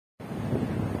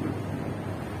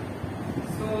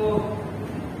So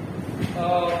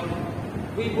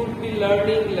we would be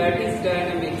learning lattice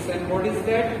dynamics, and what is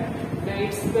that?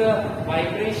 It's the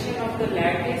vibration of the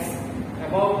lattice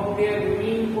about their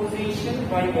mean position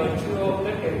by virtue of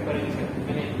the temperature.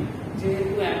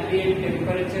 যেহেতু ambient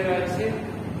temperature আছে,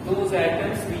 those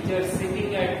atoms which are sitting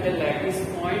at the lattice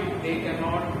point, they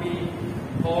cannot be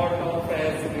thought of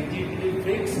as rigidly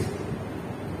fixed,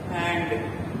 and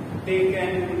they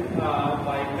can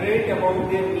vibrate about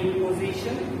their mean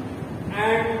position,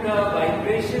 and the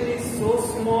vibration is so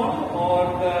small or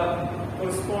the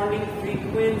corresponding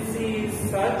frequency is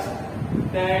such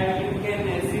that you can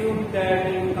assume that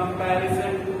in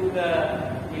comparison to the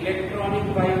electronic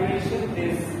vibration,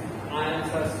 these ions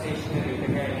are stationary. The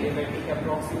adiabatic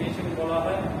approximation bola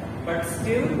hai, but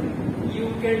still you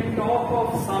can talk of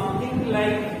something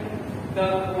like the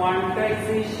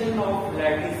quantization of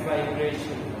lattice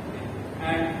vibration,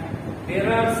 and there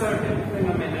are certain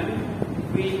phenomena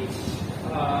which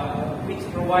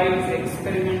provides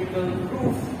experimental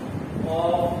proof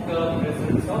of the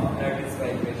presence of lattice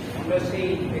vibration. আমরা সেই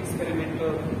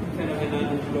experimental phenomena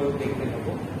গুলো দেখতে নেব.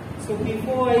 So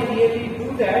before I really do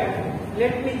that,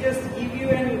 let me just give you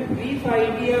a brief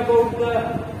idea about the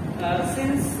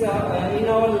since in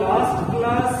our last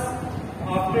class,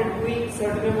 after doing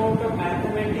certain amount of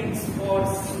mathematics for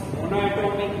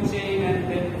monoatomic chain and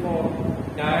then for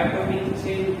diatomic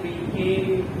chain, we came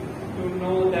to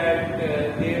know that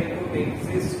there could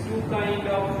exist two kind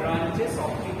of branches,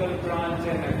 optical branch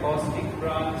and acoustic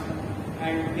branch,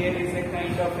 and there is a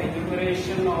kind of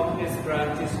enumeration of these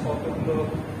branches, কতগুলো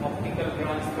optical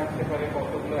branch থাকতে পারে,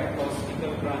 কতগুলো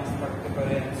acoustical branch থাকতে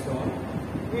পারে, and so on.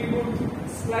 We would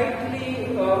slightly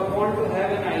want to have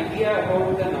an idea about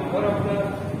the number of the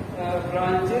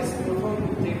branches. প্রথম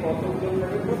যে কতগুলো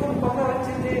থাকে, প্রথম কথা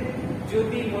হচ্ছে যে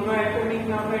যদি monoatomic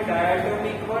না হয়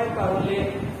diatomic হয়, তাহলে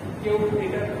কেউ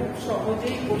এটা খুব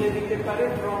সহজেই বলে দিতে পারে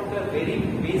from the very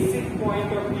basic point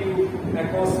of view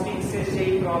acoustics এর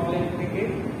সেই প্রবলেম থেকে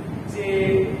যে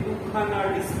দুখানা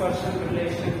dispersion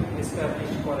relation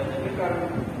establish করা যাবে, কারণ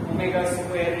ওমেগা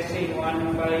স্কয়ার সেই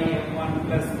 1/m1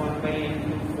 plus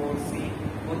 1/n24c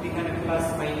মধ্যখানে প্লাস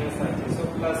মাইনাস আছে, সো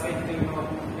প্লাস এর জন্য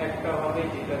একটা হবে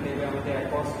যেটা দেবে আমাদের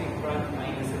acoustic branch,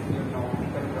 মাইনাস এর জন্য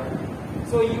optical branch.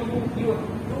 So you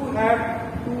do have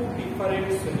two different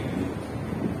solutions.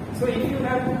 So if you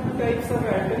have two types of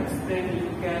atoms, then you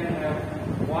can have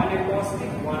one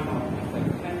acoustic, one optical.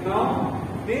 And now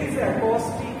these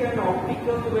acoustic and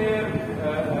optical were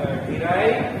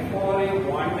derived for a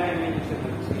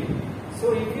one-dimensional chain. So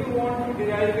if you want to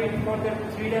derive it for the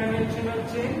three-dimensional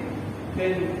chain,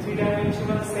 then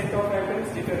three-dimensional set of atoms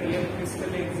that a real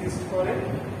crystal exists for it,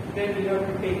 then you have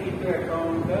to take into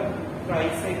account the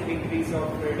price and degrees of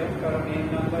freedom, current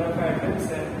number of atoms,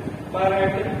 and per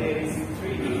atom there is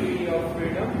 3 degrees of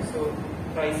freedom. So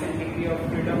price and degree of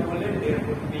freedom hole, there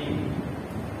would be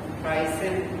price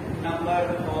and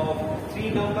three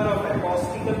number of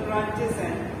acoustical branches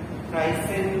and price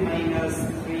and minus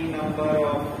 3 number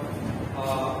of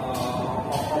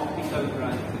optical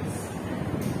branches.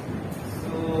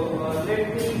 So let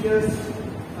me just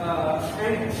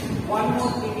and one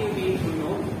more thing you need to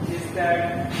know is that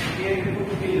there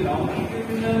could be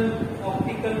longitudinal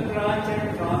optical branch and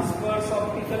transverse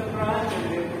optical branch, and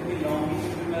there could be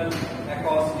longitudinal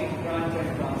acoustic branch and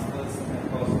transverse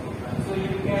acoustic branch. So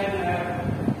you can have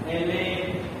LA,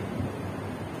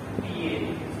 PA.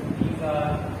 So these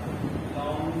are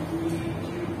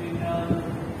longitudinal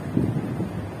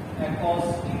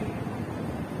acoustic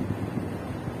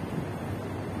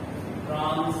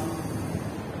transverse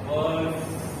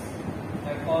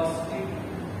acoustic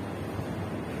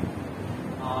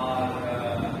are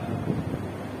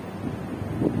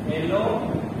LO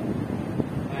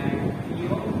and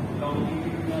PO,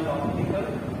 longitudinal optical.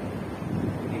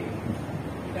 Okay,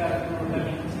 এটা পুরোটা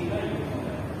লিখছি না,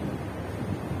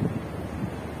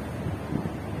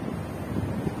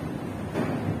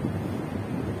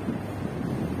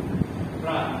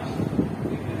 branch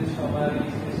এখানে সবার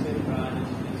special branch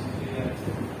নিশ্চয়ই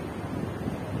আছে.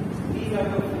 These are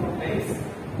the four types.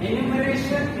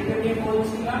 Enumeration এটা নিয়ে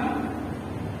বলছিলাম,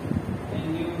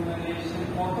 enumeration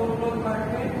কতগুলো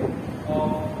থাকবে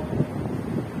of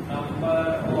number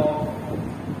of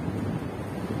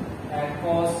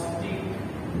acoustic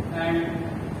and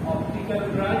optical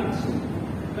branch.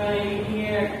 তাই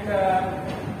নিয়ে একটা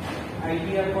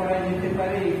আইডিয়া করা যেতে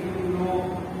পারে if you know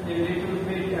a little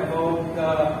bit about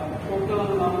the total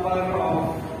number of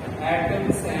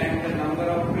atoms and the number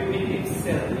of primitive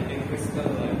cells in a crystal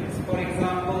lattice. For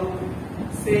example,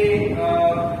 say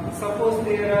suppose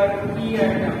there are p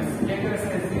atoms. Let us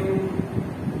assume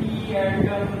p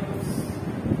atoms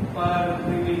per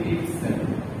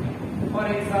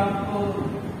example,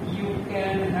 you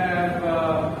can have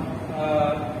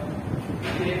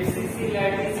FCC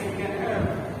lattice. You can have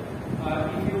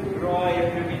if you draw a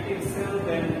primitive cell,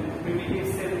 then primitive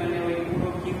cell মানে ওই পুরো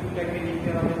কিউবটাকে নিতে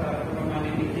হবে, তারপর মানে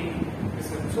নিতে।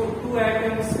 So 2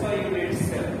 atoms per unit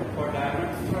cell for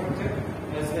diamond structure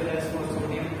as well as for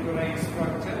sodium chloride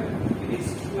structure. It is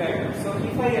 2 atoms. So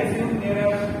if I assume there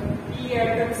are p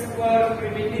atoms per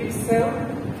primitive cell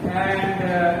and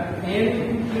n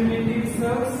primitive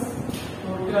cells,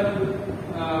 total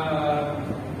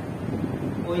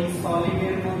ওই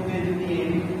সলিডের মধ্যে যদি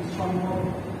n সংখ্যক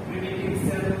primitive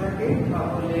cell থাকে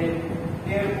তাহলে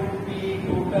there would be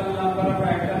total number of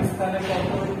atoms তাহলে কত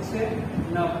হচ্ছে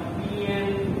না pn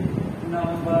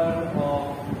number of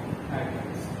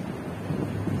atoms.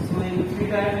 So in 3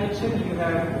 dimension you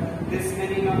have this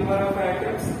many number of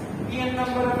atoms. Pn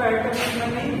number of atoms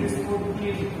meaning this would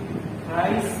give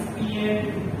thrice pn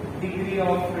degree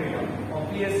of freedom.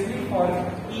 Obviously for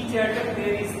each atom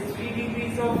there is 3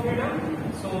 degrees of freedom,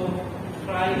 so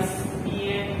thrice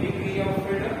pn degree of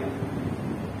freedom.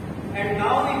 And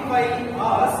now if I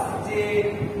ask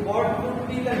what would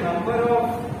be the number of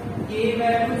k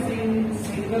values in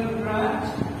single branch,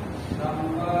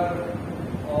 number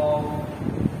of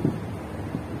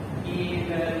k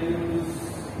values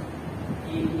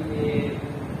in a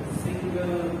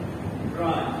single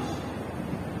branch,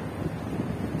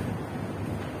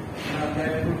 now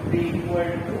that would be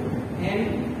equal to n,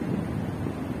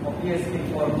 obviously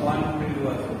for one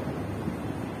individual.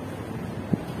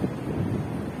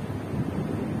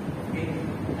 Okay,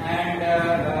 and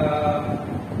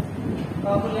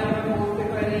তাহলে আমরা বলতে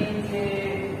পারি যে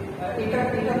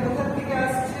এটা কোথা থেকে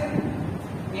আসছে,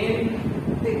 n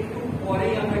একটু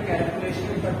পরেই আমরা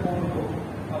ক্যালকুলেশনটা করব।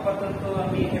 আপাতত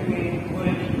আমি এটাকে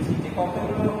ধরে নিচ্ছি যে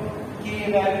কতগুলো k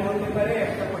ভ্যালু হতে পারে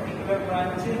একটা পার্টিকুলার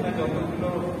ব্রাঞ্চে, বা যতগুলো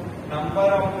নাম্বার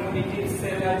অফ প্রিমিটিভ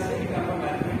সেল আছে এটা আমরা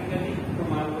ম্যাথমেটিক্যালি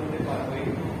প্রমাণ করতে পারবো।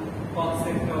 একটু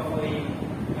কনসেপ্ট অফ ওই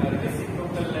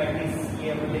রেসিপ্রোকাল ল্যাটিস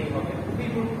ইয়ে হলেই হবে। we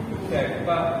would do that,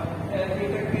 বা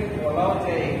এটাকে বলাও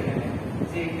যায় এখানে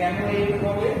যে কেন এই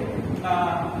হবে না,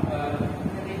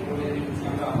 এখানে বলে দিচ্ছি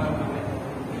আমরা আবার নামে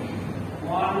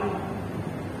 1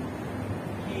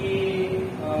 k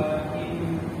in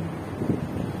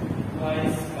y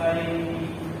by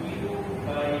u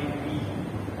by v,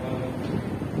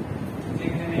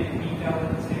 যেখানে v টা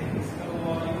হচ্ছে ক্রিস্টাল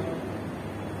ভলিউম।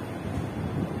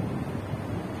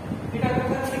 এটা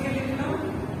কোথা থেকে লিখলাম,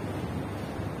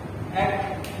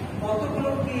 কতগুলো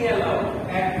k অ্যালাউ,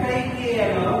 একটাই k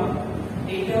অ্যালাউ,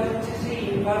 এটা হচ্ছে সেই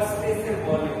ইনভার্স স্পেসের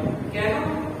ভলিউম। কেন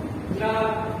না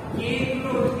k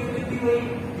গুলো যদি ওই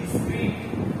ডিসক্রিট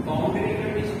বাউন্ডারি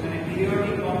কন্ডিশন মানে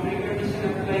পিরিয়ডিক বাউন্ডারি কন্ডিশন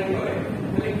অ্যাপ্লাই করে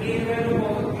তাহলে k ভ্যালু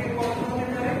কত থেকে কত হতে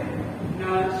পারে না,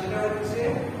 সেটা হচ্ছে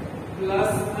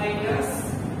plus minus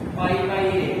pi by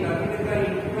a, তাহলে তার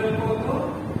ইন্টারভাল কত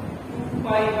 2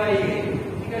 পাই বাই a।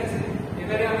 ঠিক আছে,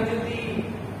 এবারে আমি যদি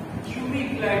কিউবিক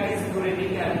ল্যাটিস ধরে নিই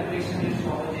ক্যালকুলেশনের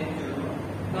সহজের জন্য,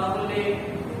 তাহলে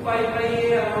 2 pi by a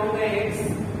along the x,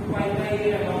 2 pi by a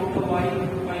along the y,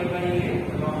 2 pi by a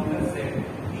along the z.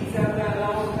 These are the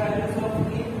allowed values of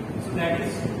k. So that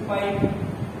is 2 pi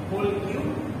whole cube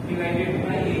divided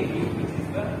by a cube, which is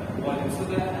the volume. So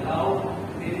the allowed,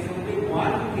 there is only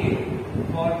 1 k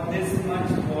for this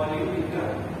much volume in the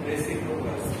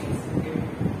reciprocal space. Okay.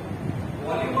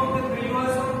 Volume of the Brillouin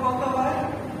কত হয়?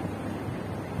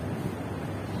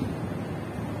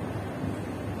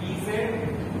 Pz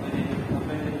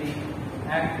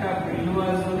একটা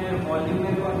Brillouin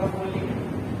ভলিউমের কথা বলি,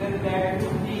 then that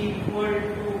would be equal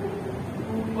to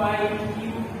 2 pi q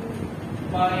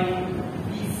by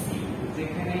bc,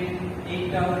 যেখানে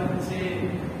এইটা হচ্ছে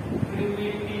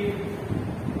primitive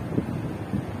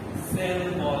sell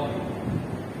volume.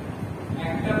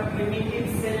 একটা প্রিমিটিভ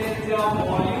সেলের যা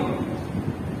ভলিউম,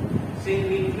 সেই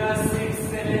নিউক্লিয়াস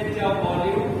সেলের যা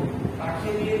ভলিউম তাকে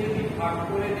দিয়ে যদি ভাগ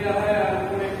করে দেওয়া হয় আর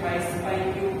উপরে ট্রাইস পাই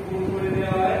কিউব গুণ করে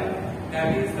দেওয়া হয়, that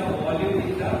is the volume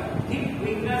in the thick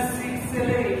nucleus cell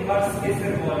inverse space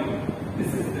volume.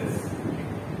 This is this.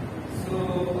 So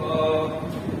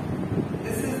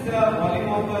this is the volume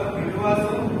of the Brillouin.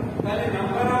 Well, the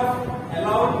number of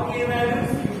allowed k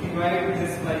values, you divide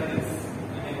this by this.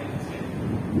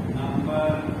 Number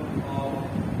of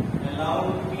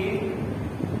allowed k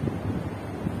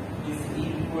is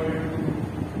equal to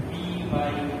p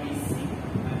by bc.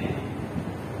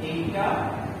 Eta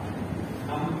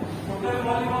total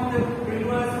volume of the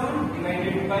Brillouin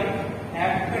divided by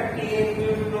একটা k এর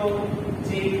জন্য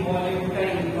যে ভলিউমটা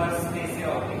inverse স্পেসে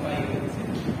occupy করছে,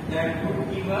 that would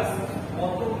give us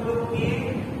কতগুলো k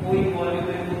ওই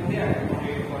ভলিউমের মধ্যে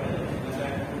অ্যাকোমোডেট করা যাবে,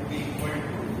 that would be equal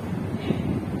to n.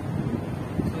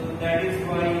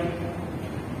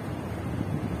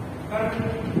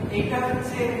 এটা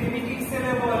হচ্ছে প্রিমিটিভ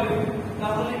সেলের ভলিউম,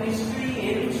 তাহলে নিশ্চয়ই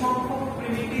n সংখ্যক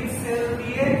প্রিমিটিভ সেল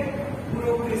দিয়ে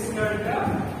পুরো ক্রিস্টালটা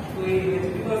তৈরি হয়েছে,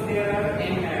 because there are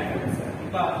n atoms,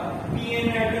 বা pn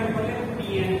atom হলে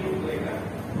pn টুকু এটা,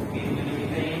 ওকে, মানে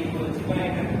এটা n বলছি, বা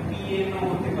এটা pn ও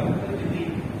হতে পারতো যদি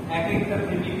এক একটা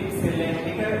প্রিমিটিভ সেলে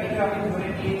এটা আমি ধরে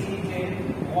নিয়েছি যে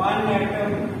 1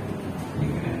 atom,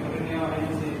 এখানে ধরে নেওয়া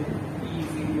হয়েছে e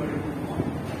is equal to 1.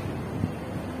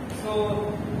 So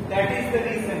that is the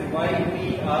reason why we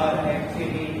are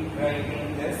actually writing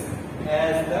this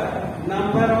as the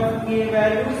number of k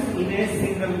values in a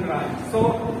single branch. So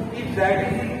if that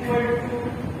is equal to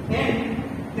n,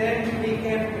 then we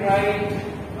can write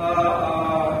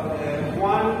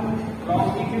one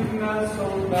longitudinal, so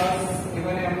thus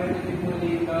evare amra jodi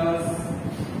boli thus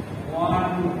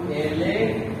 1 LA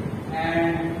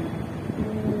and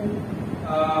 2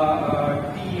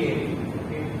 TA.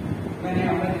 মানে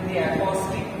আমরা যদি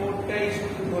acoustic মোডটাই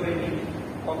শুধু ধরে নিই,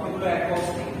 কতগুলো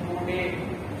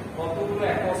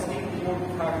acoustic mode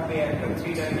থাকবে একটা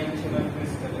 3 dimensional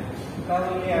ক্রিস্টালে,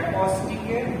 তাহলে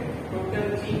অ্যাকোস্টিকের টোটাল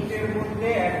 3টের মধ্যে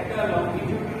একটা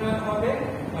লংগিটিউডিনাল হবে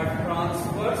আর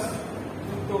ট্রান্সভার্স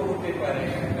দুটো হতে পারে,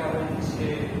 একটা হচ্ছে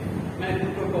মানে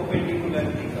দুটো পারপেন্ডিকুলার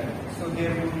দিক আছে। So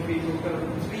there would be total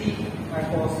 3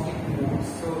 acoustic modes.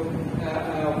 So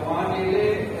 1 LA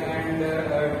and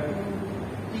 2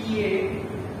 TA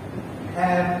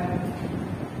have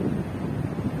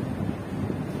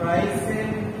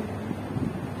trisome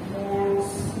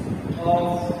modes of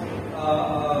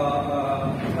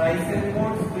trisome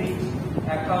modes which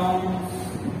accounts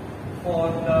for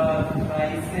the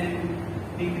trisome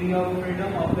degree of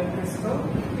freedom of the crystal,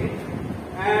 okay?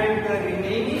 And the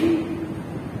remaining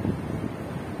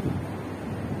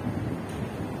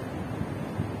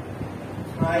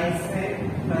trisome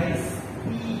P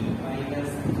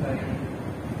minus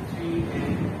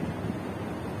 3n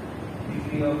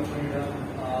degree of freedom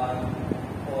are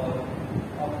for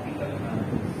optical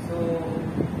branches. So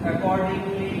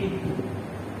accordingly,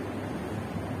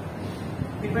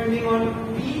 depending on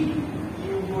P,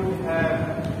 you would have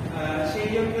সেই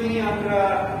জন্যই আমরা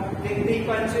দেখতেই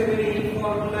পাচ্ছি এবারে এই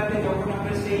ফর্মুলাতে যখন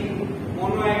আমরা সেই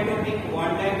মোনোঅ্যাটমিক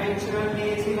ওয়ান ডাইমেনশনাল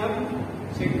নিয়েছিলাম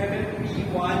সেখানে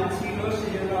P1 ছিল,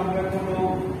 সেজন্য আমরা কোনো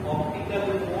অপটিক্যাল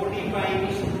মোডই পাইনি,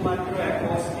 শুধুমাত্র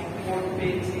অ্যাকোস্টিক মোড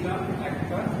পেয়েছিলাম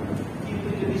একটা। কিন্তু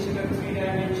যদি সেটা 3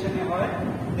 ডাইমেনশনে হয়,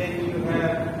 then you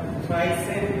have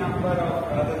trisome number of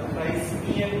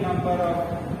trispian number of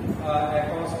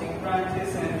acoustic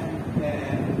branches and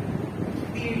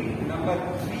number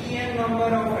 3n number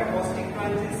of acoustic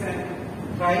branches and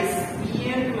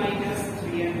trispian minus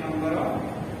 3n number of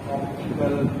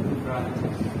optical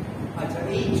branches. আচ্ছা,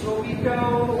 এই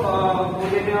ছবিটাও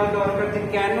বলে নেওয়া দরকার যে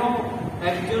কেন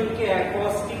একজনকে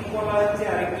অ্যাকোস্টিক বলা হচ্ছে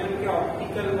আরেকজনকে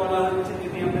অপটিক্যাল বলা হচ্ছে।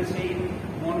 যদি আমরা সেই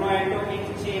মোনোঅ্যাটমিক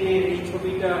চেনের এই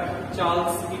ছবিটা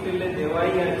চার্লস কিটেলে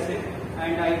দেওয়াই আছে,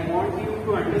 and I want you to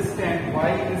understand why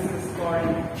this is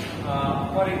called.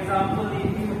 For example,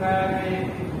 if you have a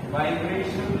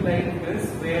vibration like this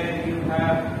where you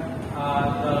have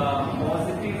the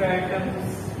positive atoms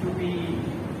to be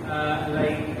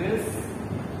like this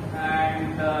and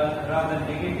rather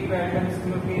negative atoms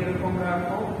গুলোকে এরকম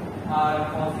রাখো আর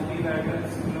positive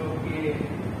atoms গুলোকে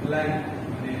like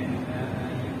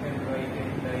you can write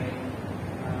it like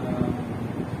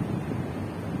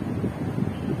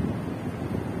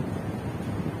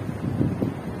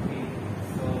okay,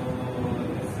 so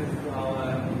this is our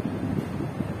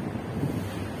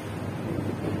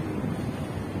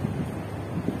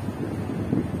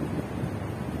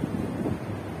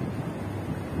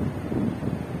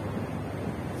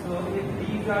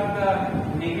are the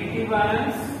negative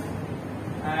ions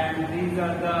and these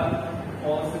are the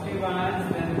positive ions,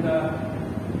 then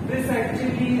this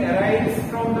actually arises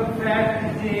from the fact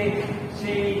that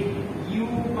say U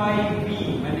by V,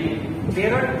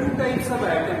 there are two types of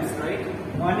atoms, right?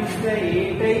 One is the A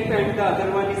type and the other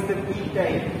one is the B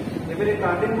type. এবারে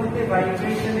তাদের মধ্যে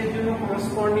ভাইব্রেশনের জন্য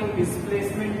corresponding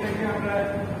ডিসপ্লেসমেন্টটাকে আমরা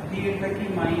দিয়ে থাকি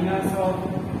minus of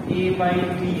A by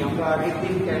V, আমরা আগের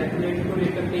দিন ক্যালকুলেট করে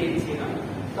এটা পেয়েছিলাম।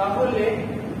 তাহলে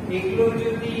এগুলো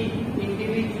যদি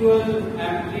ইন্ডিভিজুয়াল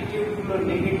অ্যামপ্লিটিউড গুলো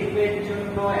নেগেটিভের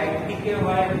জন্য একদিকে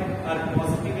হয় আর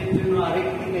পজিটিভের জন্য আরেক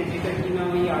দিকে, যেটা কিনা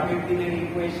ওই আগের দিনের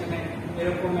ইকুয়েশনে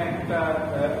এরকম একটা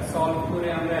সলভ করে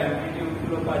আমরা অ্যামপ্লিটিউড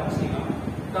গুলো পাচ্ছিলাম,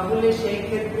 তাহলে সেই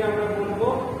ক্ষেত্রে আমরা বলবো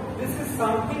this is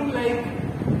something like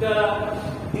the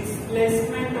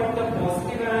displacement of the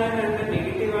positive ion and the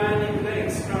negative ion in the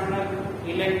external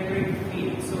electric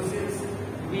field. So since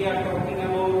we are talking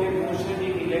about a motion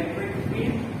in electric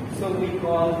field, so we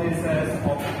call this as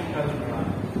optical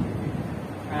branch.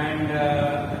 And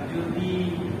যদি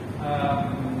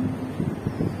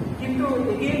Kintu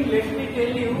again, let me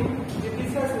tell you that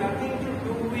this has nothing to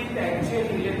do with actual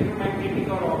electromagnetic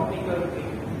or optical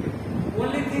thing.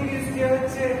 Only thing is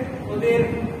যে ওদের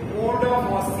mode of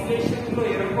oscillation গুলো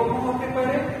এরকম হতে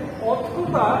পারে,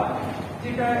 অথবা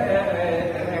যেটা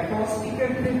acoustic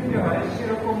এর ক্ষেত্রে হয়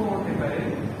সেরকম হতে পারে,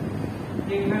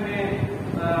 যেখানে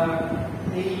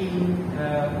এই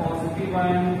পজিটিভ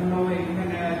আয়নগুলো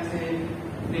এখানে আছে,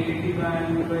 নেগেটিভ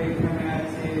আয়নগুলো এখানে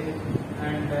আছে,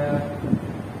 and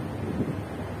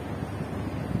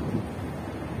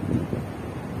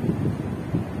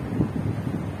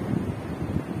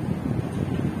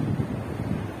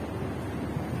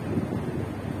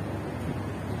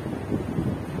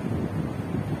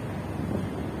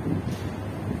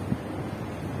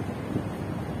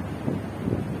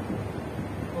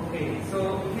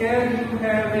here you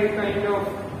have a kind of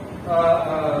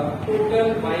total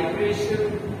vibration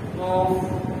of,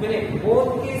 both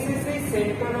cases the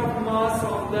center of mass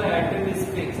of the atom is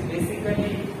fixed.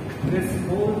 Basically this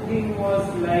whole thing was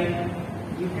like,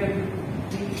 you can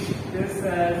think this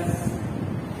as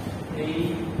a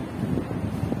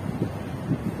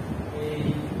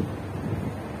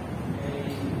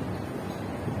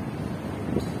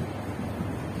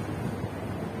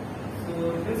so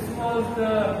this was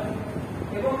the,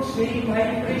 এবং সেই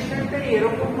ভাইব্রেশনটা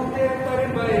এরকম হতে পারে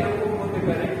বা এরকম হতে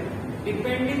পারে,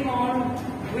 depending on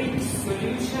which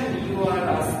solution you R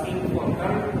asking for.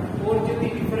 কারণ ওর যদি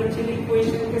ডিফারেন্সিয়াল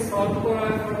ইকুয়েশনকে সলভ করা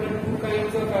হয় for the two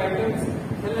kinds of atoms,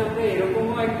 তাহলে আমরা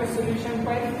এরকমও একটা সলিউশন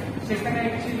পাই। সেখানে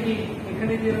অ্যাকচুয়ালি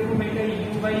এখানে যেরকম এটা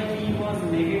you by V was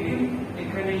negative,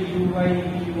 এখানে you by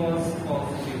V was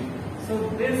positive. So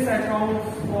this accounts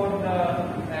for the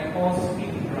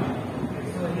acoustic branch.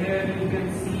 So here you can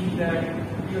see that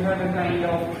you have a kind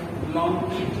of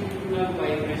longitudinal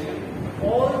vibration.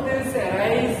 All this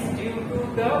arises due to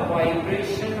the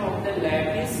vibration of the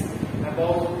lattice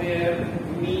about their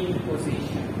mean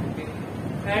position. Okay?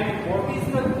 And what is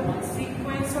the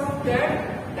consequence of that?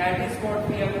 That is what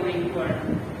we are going to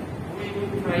we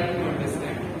will try to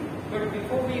understand. But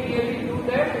before we really do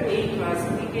that, a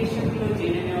classification গুলো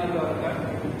জেনে নেওয়া দরকার,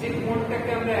 যে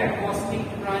কোনটাকে আমরা acoustic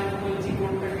branch বলছি,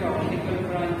 কোনটাকে optical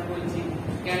branch বলছি,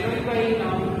 কেনই বা এই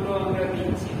নামগুলো আমরা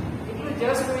দিচ্ছি। এগুলো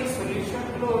জাস্ট ওই সলিউশন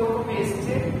গুলো ওরকম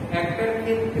এসছে, একটার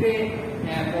ক্ষেত্রে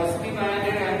পজিটিভ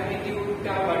আয়নের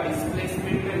অ্যামপ্লিটিউডটা বা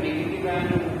ডিসপ্লেসমেন্টটা নেগেটিভ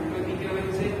আয়নের উল্টো দিকে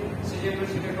হচ্ছে, সেজন্য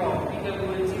সেটাকে অপটিক্যাল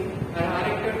বলছি। আর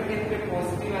আরেকটার ক্ষেত্রে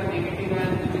পজিটিভ আর নেগেটিভ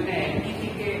আয়ন দুজনে একই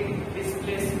দিকে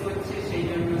ডিসপ্লেস হচ্ছে, সেই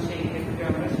জন্য সেই ক্ষেত্রে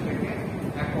আমরা সেটাকে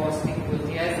acoustic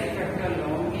বলছি। অ্যাজ ইফ একটা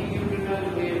longitudinal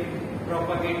ওয়েভ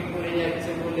প্রপাগেট করে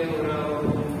যাচ্ছে বলে ওরা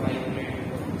ভাইব্রেট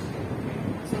করছে।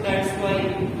 So that's why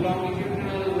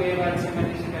longitudinal wave আছে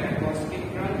মানে সেটা acoustic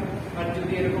branch। আর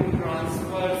যদি এরকম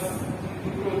ট্রান্সভার্স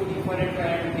দুটো ডিফারেন্ট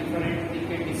আয়ন ডিফারেন্ট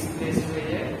দিকে ডিসপ্লেস হয়ে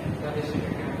যায়, তাহলে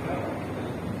সেটাকে আমরা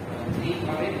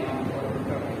এইভাবে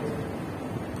নামকরণটা করি।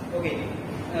 ওকে,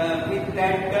 with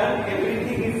that done,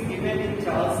 everything is given in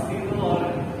Charles Tindall, or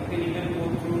you can even go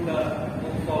through the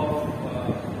book of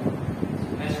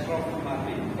Ashcroft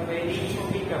Martin. তবে এই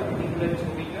ছবিটা, পার্টিকুলার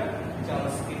ছবিটা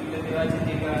চার্লস টিন্ডলে দেওয়া আছে,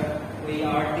 যেটা ওই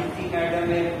আরডিজি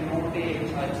ম্যাডামের নোটে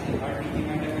আছে, আরডিজি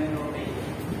ম্যাডামের নোটে।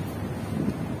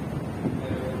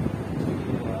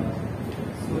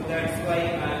 So that's why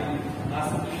I'm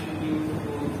asking you to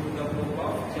go through the book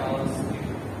of Charles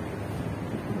Tindall.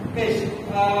 বেশ,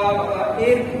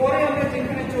 এরপরে আমরা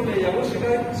যেখানে চলে যাব সেটা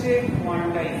হচ্ছে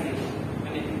কোয়ান্টাইজেশন।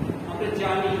 মানে আমরা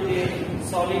জানি যে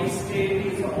solid state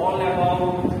is all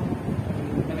about,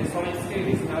 solid state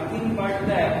is nothing but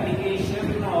the application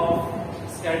of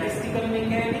statistical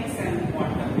mechanics and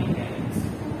quantum mechanics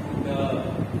to the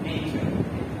nature.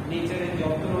 Nature এর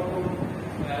যত রকম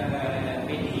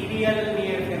মেটেরিয়াল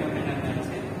নিয়ে ফেনোমেনন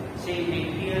আছে, সেই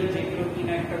মেটেরিয়াল যেগুলো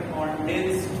কিনা একটা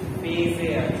কনডেন্সড ফেজে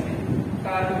আছে,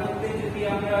 তার মধ্যে যদি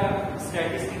আমরা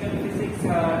স্ট্যাটিস্টিক্যাল ফিজিক্স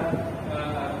আর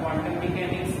কোয়ান্টাম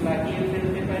মেকানিক্স লাগিয়ে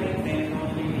ফেলতে পারি, then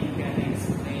only we can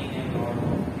explain a lot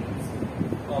of things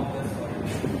of the solid.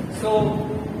 So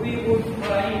we would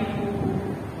try to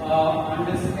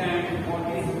understand what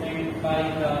is meant by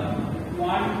the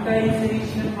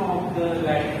quantization of the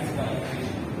lattice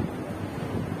vibration.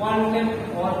 One can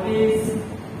always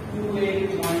do a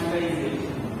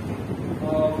quantization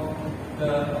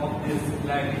of this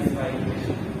lattice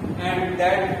vibration, and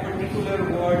that particular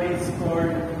word is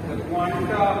called, the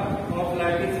quanta of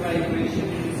lattice vibration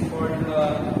is called the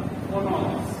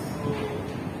phonons. So,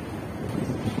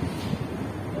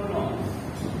 phonons,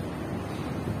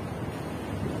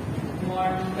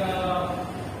 quanta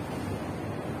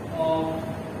of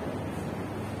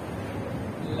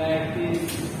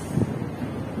lattice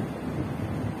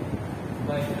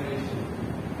vibration.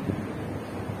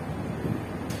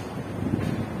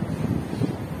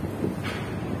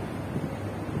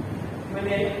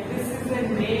 this is a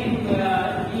name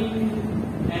in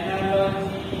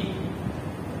analogy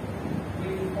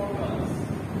with photons.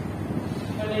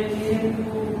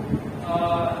 যেহেতু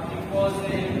it was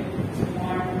a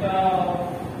quanta of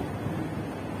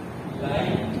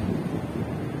light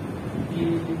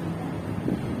in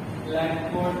black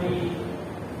body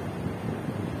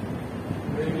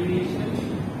radiation.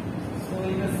 So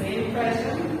in the same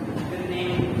fashion, the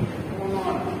name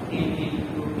phonon came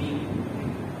into being.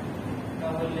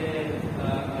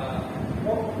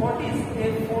 What is a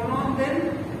phonon then?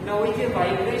 Now ওই যে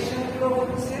vibration গুলো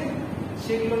হচ্ছে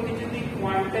সেগুলোকে যদি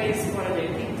quantise করা যায়,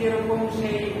 ঠিক যেরকম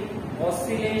সেই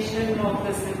oscillation of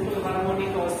the simple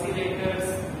harmonic oscillators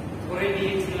করে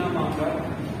দিয়েছিলাম আমরা,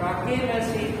 তাকে না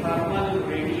সেই থার্মাল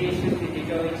রেডিয়েশন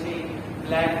যেটা হচ্ছে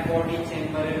ব্ল্যাক বডি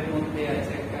চেম্বারের মধ্যে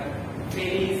আছে একটা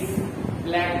ফেরিস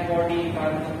ব্ল্যাক বডি,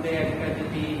 তার মধ্যে একটা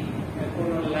যদি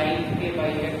কোনো লাইটকে বা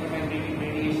ইলেকট্রোম্যাগনেটিক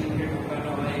রেডিয়েশনকে ঢোকানো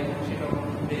হয় এবং সেটা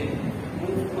মধ্যে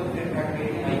মুভ করতে থাকে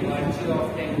by virtue of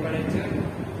temperature,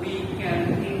 we can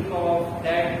think of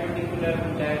that particular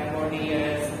black body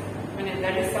as,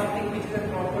 that is something which is a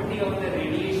property of the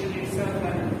radiation itself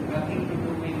and nothing to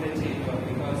do with the chamber,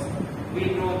 because we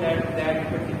know that that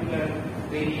particular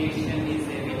variation is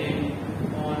evident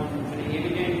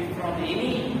from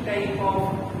any type of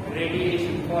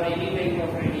radiation, for any type of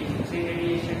radiation. Say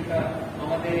radiation ka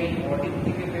amader ei body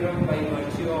theke beroy by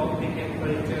virtue of the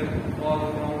temperature or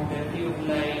from the tube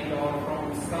light or from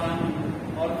sun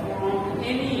or from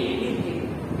anything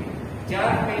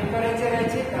যার temperature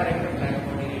আছে তার একটা black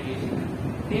body radiation.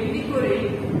 তেমনি করে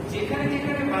যেখানে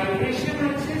যেখানে vibration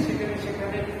আছে সেখানে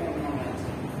সেখানে ফোনন আছে,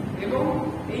 এবং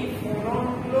এই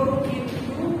ফোননগুলো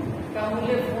কিন্তু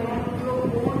তাহলে ফোননগুলো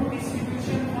কোন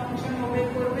ডিস্ট্রিবিউশন ফাংশন ওবে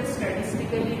করবে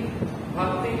স্ট্যাটিস্টিক্যালি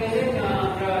ভাবতে গেলে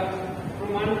আমরা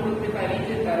প্রমাণ করতে পারি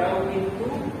যে তারাও কিন্তু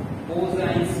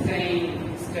Bose-Einstein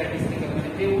statistical,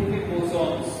 they would be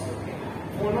bosons.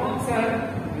 Phonons are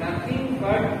nothing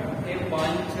but a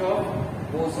bunch of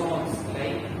bosons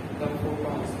like the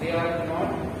photons. They are not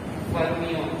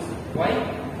fermions. Why?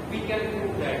 We can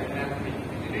prove that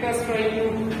mathematically. Let us try to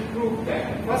prove that.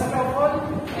 First of all,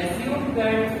 assume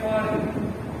that for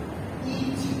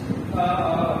each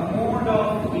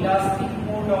elastic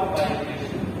mode of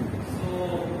vibration, so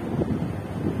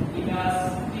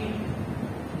elastic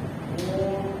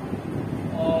mode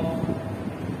of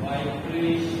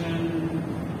vibration,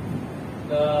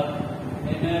 the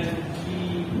energy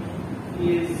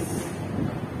is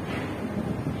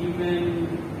given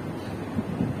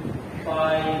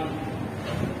by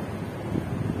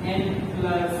n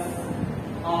plus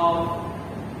half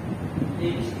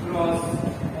h cross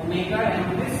omega, and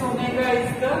this omega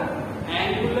is the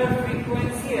angular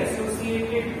frequency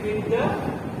associated with the,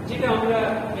 যেটা আমরা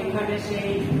এখানে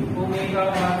সেই omega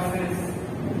versus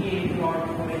কে plot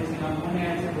করেছিলাম, মনে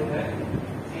আছে বোধহয়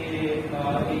যে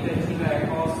এটা ছিল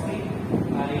অ্যাকোস্টিক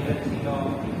আর এটা ছিল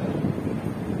optical.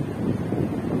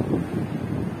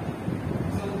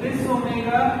 So this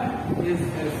omega is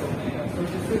this omega. So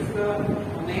this is the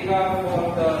omega for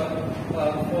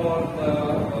the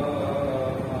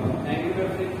angular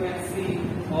frequency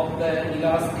of the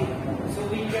elastic. So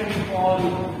we can call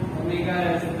omega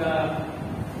as the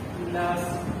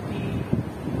elastic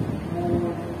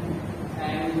mode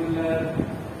angular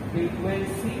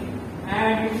frequency,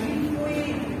 and if we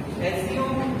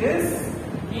assume this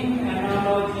in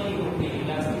analogy with the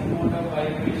elastic mode of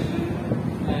vibration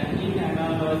and in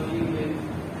analogy with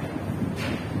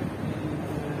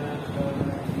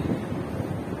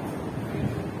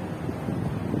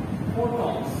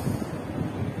photons,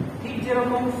 ঠিক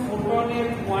যেরকম ফোটনের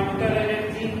quantum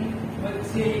energy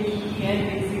হচ্ছে En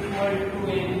is equal to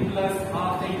n plus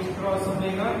half h cross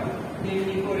omega,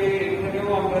 তেমনি করে এখানেও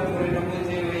আমরা ধরে নেব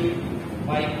যে ওই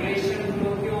ভাইব্রেশন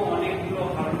গুলোকেও অনেকগুলো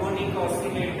হারমোনিক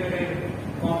অসিলেটরের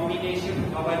কম্বিনেশন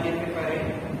ভাবা যেতে পারে।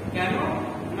 কেন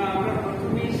না, আমরা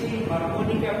প্রথমে সেই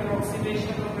হারমোনিক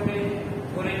অ্যাপ্রক্সিমেশন ওখানে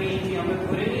ধরে নিয়েছি, আমরা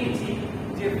ধরে নিয়েছি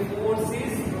যে force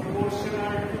is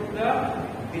proportional to the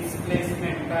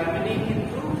displacement, তার মানে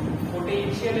কিন্তু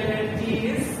potential energy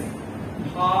is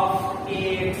half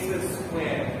kx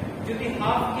square. যদি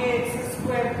half kx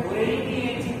square ধরেই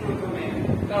নিয়েছি প্রথমে,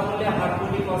 তাহলে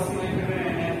হারমোনিক অসিলেটরের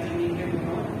এনার্জি নিতে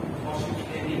কোনো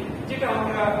অসুবিধা নেই, যেটা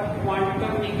আমরা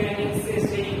কোয়ান্টাম মেকানিক্সে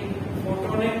সেই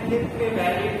ফোটনের ক্ষেত্রে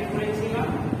ভ্যালিড করেছিলাম।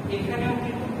 এখানেও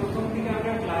কিন্তু প্রথম থেকে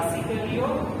আমরা ক্লাসিক্যালিও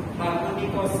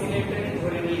হারমোনিক অসিলেটরই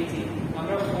ধরে নিয়েছি,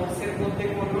 আমরা ফোর্সের মধ্যে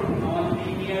কোনো নন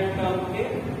লিনিয়ার টার্মকে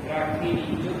রাখিনি।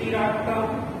 যদি রাখতাম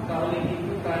তাহলে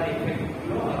কিন্তু তার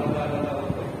এফেক্টগুলো আলাদা আলাদা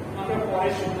হতো। আমরা পরে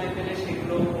সময় পেলে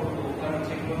সেগুলো পড়বো, কারণ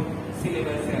সেগুলো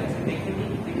সিলেবাসে আছে। দেখে নিই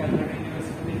যে ক্যালকাটা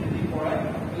ইউনিভার্সিটিতে যদি পড়ায়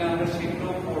তাহলে আমরা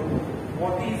সেটাও পড়ব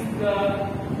what is the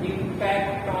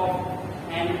impact of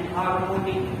an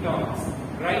harmonic terms.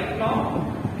 Right now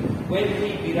when we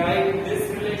derive this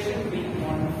relation we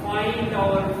confine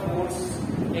our force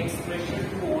expression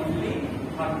to only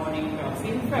harmonic terms.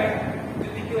 In fact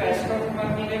যদি কেউ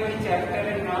অ্যাস্ট্রোনমিক্যাল ওই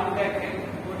চ্যাপ্টারের নাম দেখেন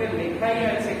ওটা লেখাই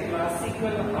আছে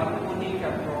ক্লাসিক্যাল হারমোনিক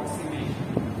অ্যাপ্রক্সিমেশন।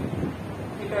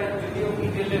 এটা যদিও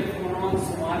ডিটেইলে ফোনন্স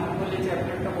 1 বলে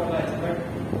চ্যাপ্টারটা বলা আছে বাট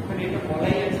ওখানে এটা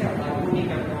বলাই আছে হারমোনিক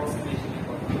অ্যাপ্রক্সিমেশনের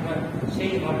কথা। আমরা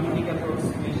সেই হারমোনিক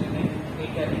অ্যাপ্রক্সিমেশনে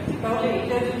এটা লিখি। তাহলে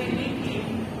এটা যদি লিখি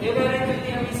এবারে যদি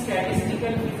আমি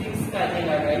স্ট্যাটিস্টিক্যাল ফিজিক্স কাজে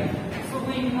লাগাই so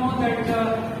we know that the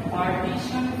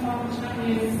partition function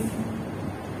is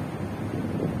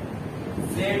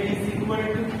z is equal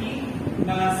to t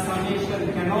the summation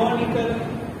canonical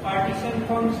partition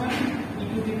function e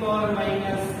to the power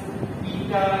minus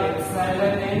beta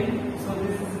epsilon n. So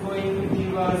this is going to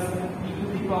give us e to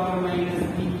the power minus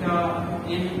beta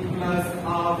n plus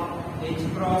half h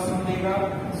cross omega.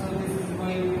 So this is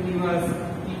going to give us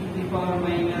e to the power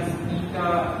minus beta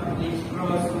h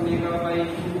cross omega by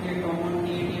 2 के common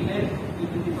negative e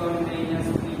to the power minus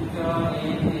beta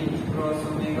n h cross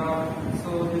omega.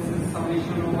 So this is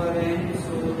summation over n.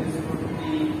 So this would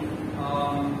be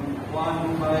 1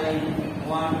 by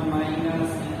 1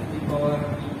 minus e to the power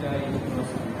beta h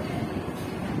cross omega.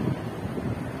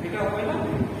 এটা হবে না?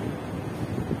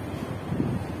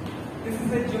 This is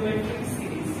a geometric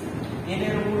series. n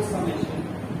এর উপর summation.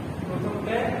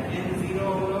 প্রথমটা n0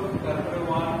 হলো তারপরে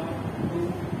 1 2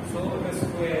 so the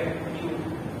square u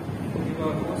to the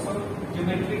power 4. So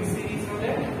geometric series হলে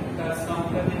তার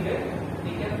সামটা দিলে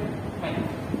ঠিক আছে ফাইন।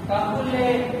 তাহলে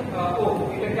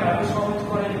এটাকে আরো সহজ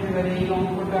করে নিতে পারি। এই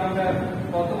অঙ্কটা আমরা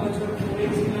কত বছর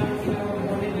পড়েছিলাম সেটা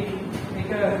মনে নেই।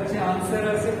 এটা হচ্ছে आंसर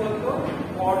আছে কত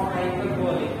cot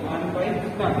hyperbolic 1 by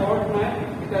না cot নয়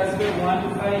এটা আসবে 1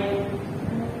 by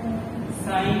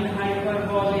sin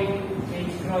hyperbolic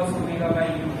h cross omega by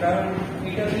u। কারণ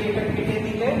এটা দিয়ে এটা কেটে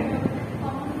দিলে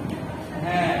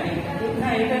হ্যাঁ না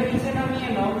এটা নিচে নামিয়ে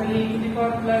নাও তাহলে e to the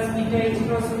power plus beta h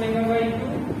cross omega by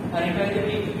 2 আর এটা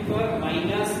যাবে e to the power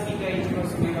minus beta h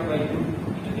cross omega by 2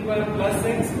 e to the power plus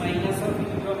x minus of e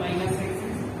to the power minus x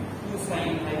is 2 sin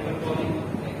hyperbolic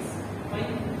x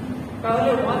fine।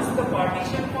 তাহলে once the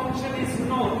partition function is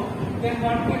known then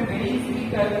one can very easily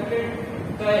calculate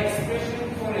the expression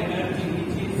for energy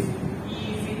which is E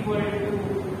is equal to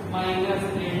minus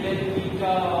del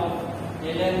beta of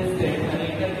lnz আর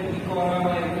এটা যদি করা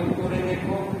হয় তো করে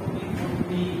দেখো it would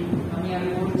be আমি আর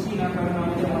করছি না কারণ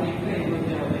আমাদের অনেকটা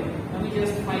এগোতে হবে। আমি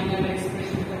জাস্ট ফাইনাল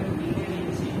এক্সপ্রেশনটা লিখে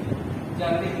দিচ্ছি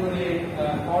যাতে করে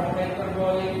cot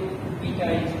hyperbolic beta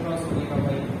h cross omega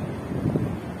by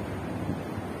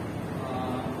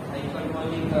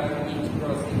hyperbolic h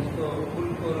cross h तो full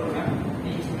करो ना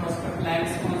h cross का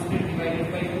Planck's constant divided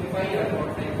by 2 pi or cot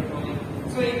hyperbolic.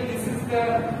 So if this is the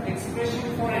expression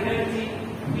for energy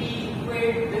we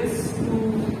equate this to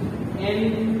n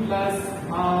plus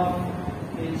half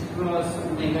h cross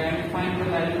omega and find the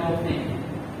value of n.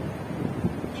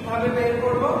 কিভাবে বের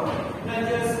করব না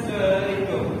just এই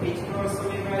তো h cross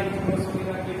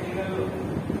omega কেটে গেল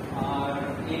আর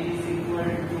n is equal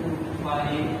to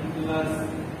pi plus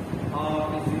half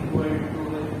is equal to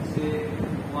say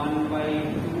 1 by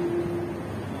 2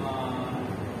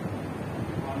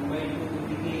 1 by 2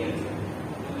 দিকে আছে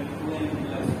তাহলে 2n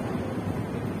plus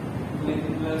 2n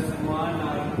plus 1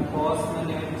 আর cos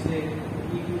মানে হচ্ছে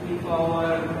e to the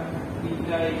power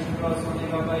beta h cross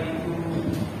omega by 2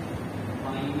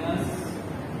 minus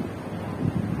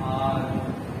r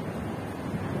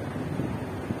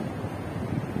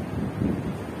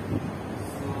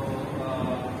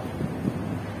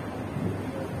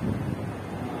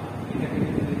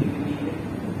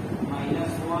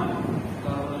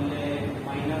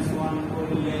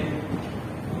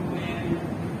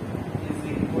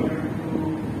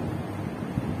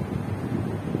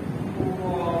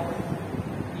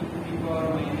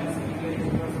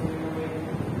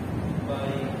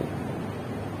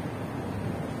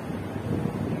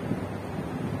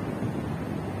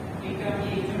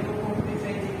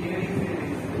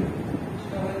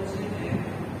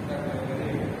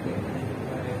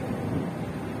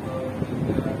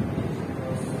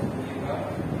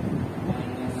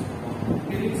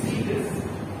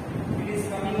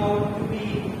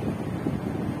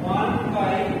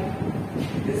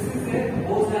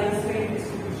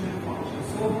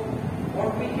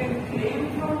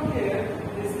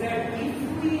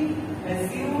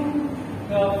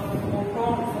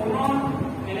phonon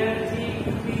energy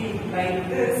to be like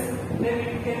this, then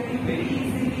it can be very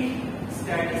easily,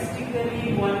 statistically,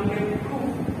 one can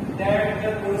prove that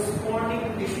the corresponding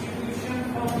distribution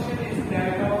function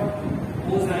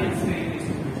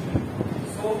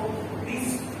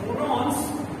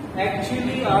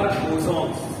actually are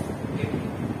bosons. Okay.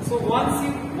 So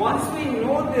once we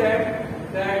know that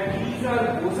these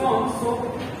are bosons, so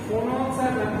phonons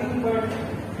are nothing but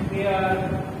they are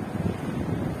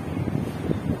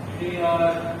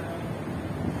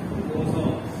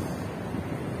bosons.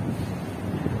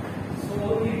 So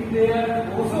if they are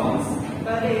bosons,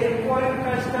 তাহলে এরপরের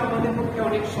কাজটা আমাদের পক্ষে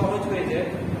অনেক সহজ হয়ে যায়.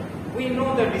 We know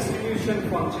the distribution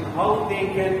function, how they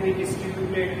can be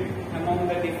distributed among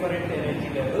the different energy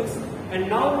levels, and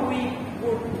now we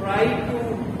would try to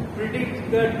predict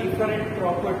the different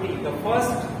property. The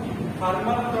first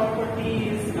thermal property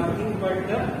is nothing but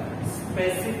the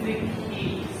specific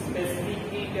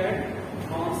heat at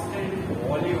constant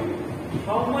volume.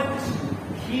 How much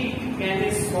heat can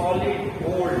a solid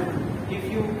hold if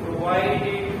you provide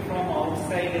it from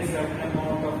outside a certain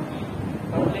amount of heat?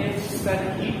 তাহলে তার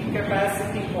hit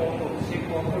capacity কত, সে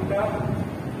কতটা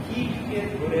hit কে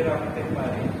ধরে রাখতে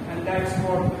পারে, and that's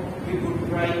what we would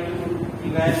try to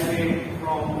evaluate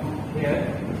from here.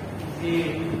 যে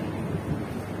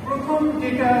প্রথম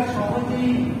যেটা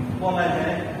সহজেই বলা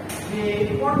যায় যে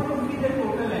what would be the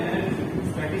total energy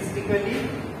statistically,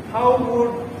 how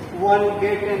would one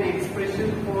get an expression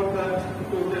for the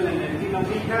total energy? Now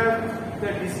we have the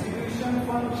distribution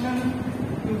function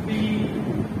to be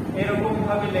এরকম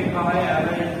ভাবে লেখা হয়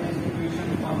average distribution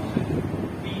function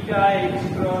beta h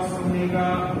cross omega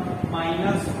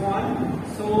minus 1.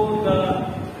 So the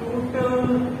total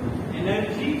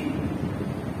energy,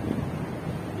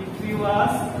 if you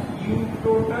ask U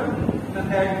total, then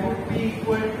that would be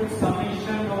equal to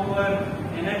summation over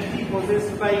energy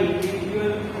possessed by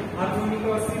individual harmonic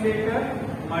oscillator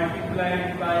multiplied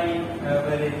by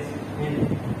average N.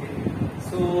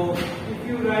 So if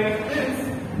you write this,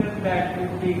 then that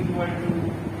would be equal to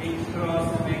h cross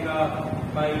omega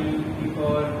by e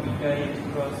power beta h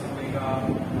cross omega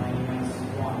minus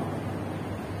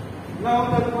 1. Now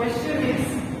the question is,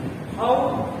 how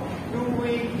do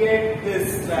we get this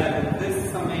value, this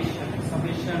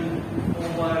summation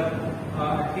over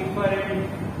different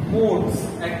modes?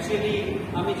 Actually,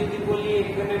 আমি যদি বলি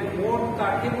এখানে mode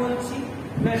কাকে বলছি,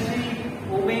 না সেই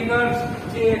ওমেগার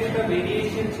যে একটা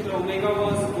ভেরিয়েশন ছিল, omega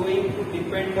was going to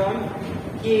depend on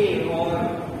K, or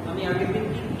আমি আগের দিন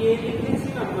কি কে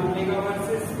লিখেছিলাম না ওমেগা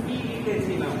ভার্সেস পি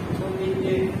লিখেছিলাম, তো এই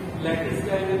যে ল্যাটিস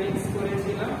ডাইনামিক্স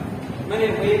করেছিলাম, মানে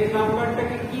ওয়েভ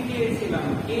নাম্বারটাকে কি দিয়েছিলাম,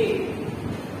 কে,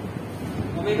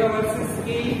 ওমেগা ভার্সেস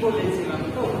কে বলেছিলাম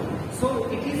তো. So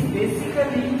it is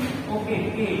basically okay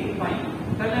K, fine.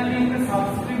 তাহলে আমি একটা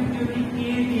সাবস্ক্রিপ্ট যদি কে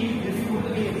দিই, this would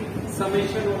be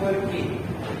summation over K,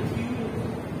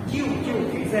 Q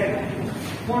exactly.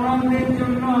 ফোননদের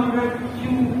জন্য আমরা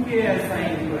কিউ কে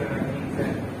অ্যাসাইন করে রাখি,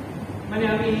 মানে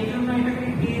আমি এই জন্য এটাকে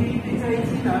কে দিতে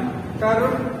চাইছি না,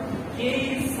 কারণ K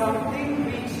is something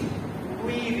which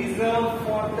we reserve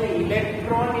for the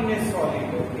electron in a solid.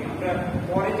 Okay, আমরা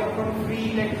পরে যখন free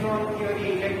electron theory,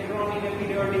 electron in a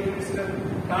periodic crystal,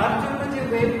 তার জন্য যে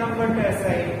ওয়েভ নাম্বারটা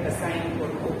অ্যাসাইন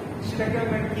করব সেটাকে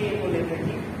আমরা কে বলে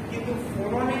থাকি, কিন্তু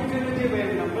ফোননের জন্য যে ওয়েভ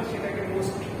নাম্বার সেটাকে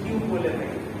মোস্টলি কিউ বলে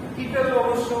থাকি. কিটাল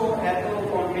অবশ্য এত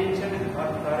কনভেনশনে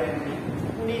ধরেননি,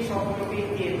 উনি সবগুলোকে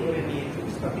কে ধরে নিয়েছেন,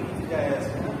 তাতে কিছু যায়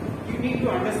আসে না. ইউ নিড টু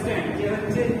আন্ডারস্ট্যান্ড যে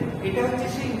হচ্ছে এটা হচ্ছে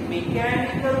সেই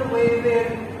মেকানিক্যাল ওয়েভের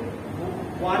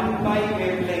 1 by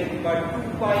wavelength, but 2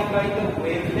 pi by the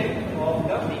wavelength of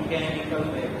the mechanical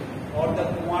wave or the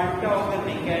quanta of the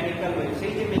mechanical wave.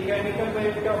 সেই যে mechanical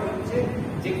waveটা হচ্ছে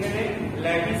যেখানে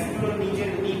ল্যাটিস গুলো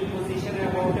নিজের মিড পজিশনে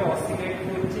অ্যাবাউটে অসিলেট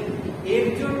করছে, এর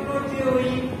জন্য যে ওই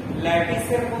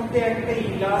ল্যাটিসের মধ্যে একটা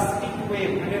ইলাস্টিক ওয়েভ,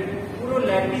 মানে পুরো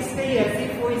ল্যাটিসটাই অ্যাজ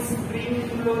ইফ ওই স্প্রিং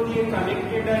গুলো দিয়ে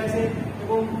কানেক্টেড আছে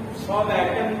এবং সব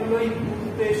অ্যাটম গুলোই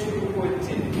ঘুরতে শুরু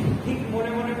করছে. ঠিক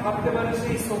মনে মনে ভাবতে পারো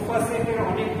সেই সোফা সেটের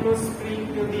অনেকগুলো স্প্রিং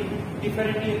যদি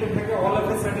ডিফারেন্ট ইয়েতে থাকে, অল অফ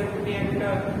এ সাডেন তুমি একটা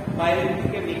বাইরের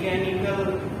থেকে মেকানিক্যাল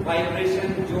ভাইব্রেশন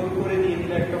জোর করে দিয়ে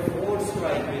দিলে, একটা force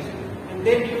vibration, and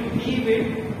then you leave it,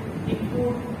 it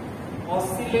could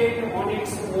oscillate on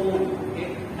its own, okay?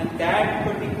 And that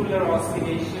particular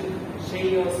oscillation, সেই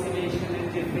অসিলেশনের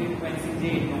যে ফ্রিকোয়েন্সি,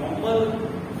 যে নর্মাল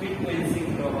ফ্রিকোয়েন্সি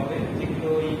গুলো হবে, যেগুলো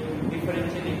ওই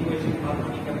ডিফারেনশিয়াল ইকুয়েশন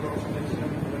হারমোনিক অ্যাপ্রক্সিমেশন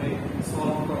করে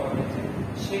সলভ করা হয়েছে,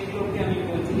 সেগুলোকে আমি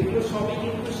বলছি. এগুলো সবই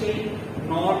কিন্তু সেই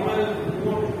নর্মাল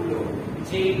মোড গুলো,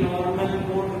 যে নর্মাল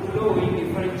মোড গুলো ওই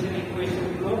ডিফারেনশিয়াল ইকুয়েশন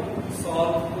গুলো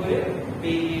সলভ করে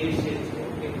বেরিয়ে এসেছে.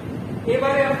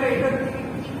 এবারে আমরা এটা থেকে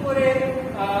কি করে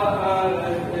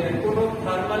কোন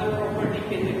থার্মাল প্রপার্টি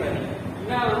পেতে পারি?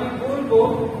 না, আমি বলবো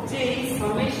যে এই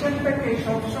সামেশনটাকে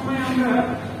সবসময় আমরা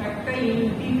একটা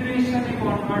ইন্টিগ্রেশনে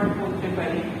কনভার্ট করতে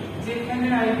পারি, যেখানে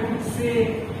আই উড সে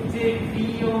যে D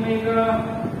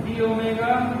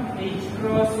omega h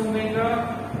cross omega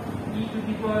e to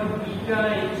the power beta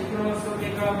h cross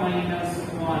omega minus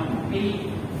 1.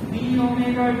 D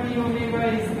omega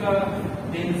is the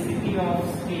density of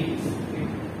states,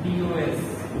 DOS,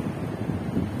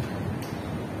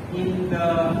 in the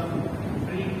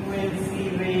frequency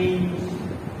range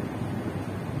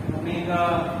omega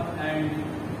and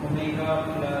omega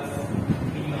plus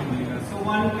d omega. So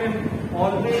one can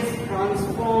always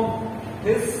transform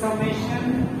this summation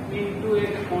into a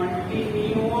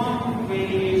continuum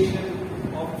variation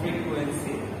of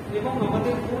frequency. এবং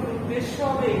আমাদের মূল উদ্দেশ্য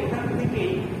হবে এখান থেকে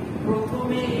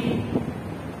প্রথমে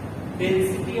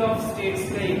density of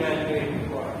স্টেটসটা evaluate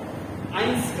করা।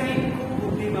 Einstein খুব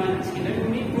বুদ্ধিমান ছিলেন,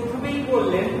 উনি প্রথমেই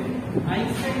বললেন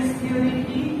আইনস্টাইনস থিওরি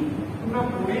কি তোমরা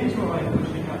পড়েছো হয়তো,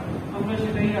 সেটা আমরা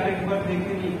সেটাই আরেকবার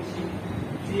দেখে নিচ্ছি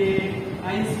যে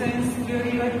আইনস্টাইনস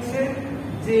থিওরি হচ্ছে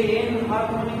যে n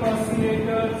harmonic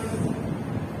oscillators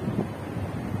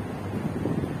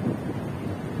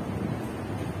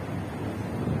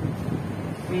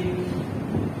with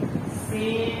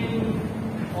same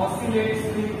oscillates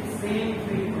with same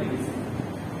frequency.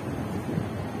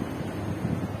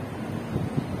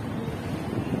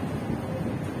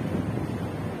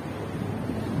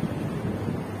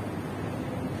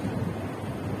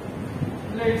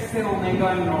 Let's say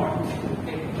omega naught.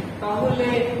 তাহলে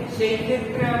সেই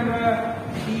ক্ষেত্রে আমরা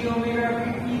d omega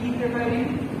কে কি দিতে পারি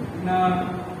না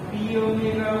d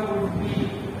omega would be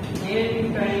n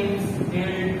times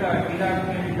delta Dirac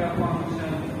delta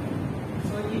function.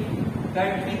 So if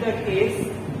that be the case,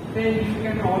 then you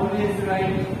can always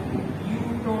write u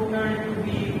total to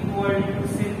be equal to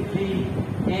simply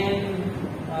n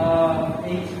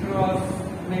h cross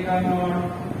omega naught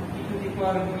e to the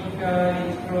power beta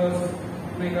h cross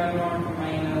omega naught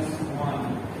minus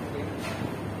 1.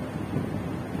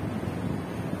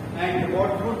 And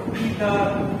what would be the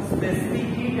specific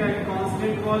heat at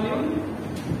constant volume?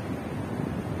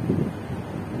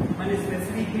 মানে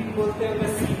specific heat বলতে আমরা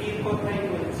CV এর কথাই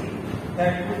বলছি।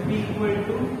 That would be equal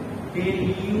to del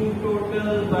U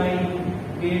total by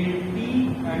del T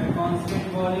at constant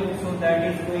volume. So that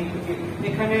is going to be,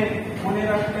 এখানে মনে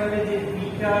রাখতে হবে যে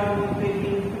বিটার মধ্যে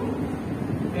কিন্তু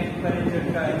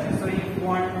টেম্পারেচারটা আছে। So if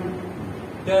one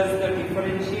does the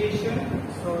differentiation,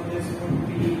 so this would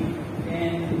be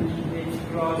n h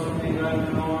cross omega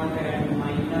naught and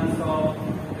minus of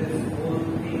this whole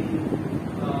thing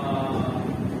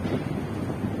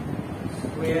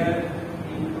square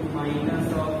into minus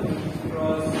of h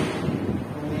cross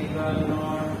omega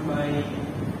naught by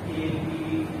kb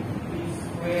t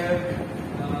square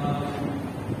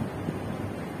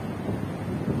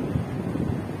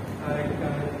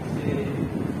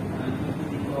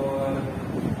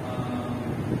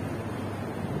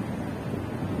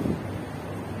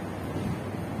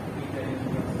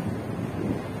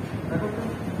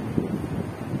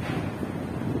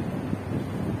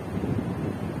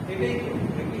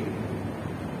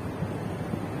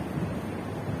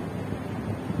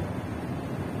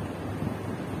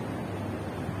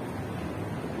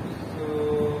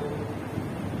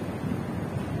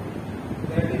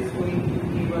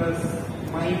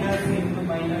minus into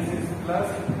minus is plus.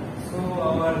 So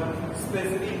our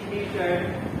specific heat at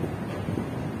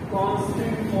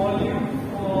constant volume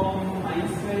from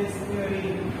Einstein's theory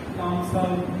comes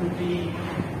out to be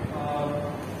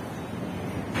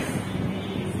Cv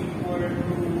is equal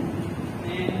to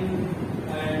n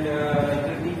and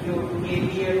যদি কেউ kb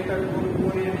একটা গুণ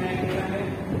করে নেয় এখানে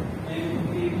n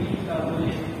kb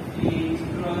তাহলে h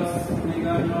cross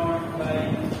omega naught by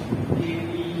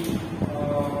kb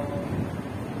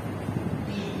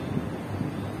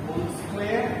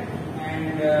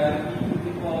and e to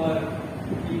the power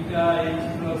beta h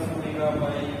cross omega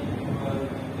by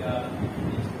beta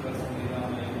h cross omega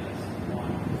minus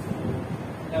 1. So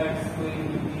that's going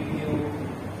to give you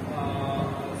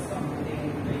something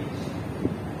which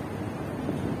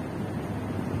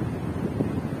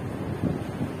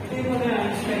it is an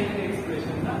Einstein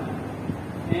expression now.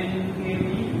 N kb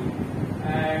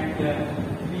and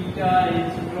beta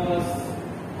h cross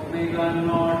omega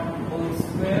naught whole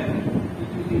square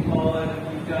to the power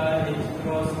beta h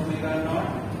cross omega naught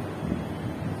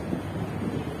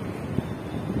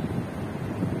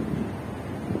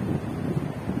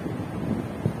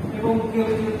এবং কেউ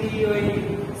যদি ওই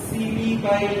CV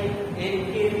by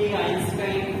NKB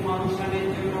Einstein ফাংশনের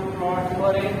জন্য plot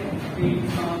করে it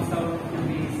comes out to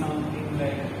be something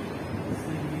like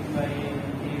CV by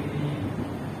NKB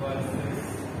versus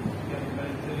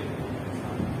temperature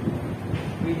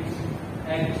which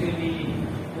actually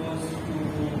goes to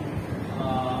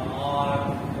R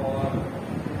or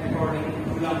according to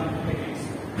Coulomb physics.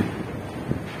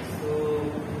 So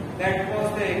that was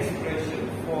the expression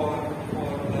for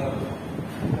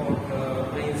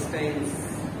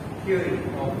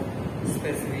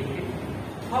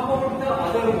How about the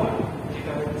other one?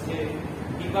 যেটা হচ্ছে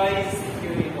device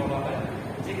theory বলা হয়,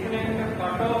 যেখানে একটা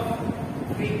cut off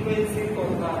ফ্রিকোয়েন্সির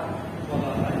কথা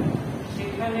বলা হয়,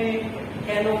 সেখানে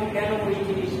কেন ওই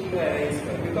জিনিসগুলো অ্যারেঞ্জ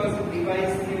করে? Because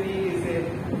device theory is a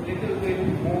little bit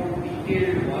more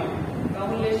detailed one.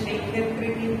 তাহলে সেই ক্ষেত্রে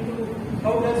কিন্তু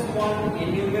how does one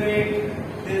enumerate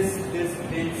this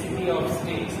density of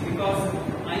states? Because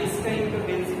Einstein the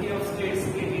density of states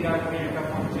के Dirac delta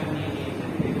function নিয়ে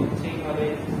নিয়েছেন এবং সেইভাবে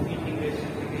ইন্টিগ্রেশন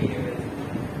থেকে হয়েছে।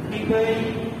 ডিভাইস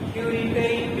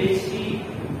থিওরিটাই বেশি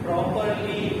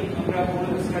properly আমরা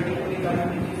বলব স্টাডি করি, কারণ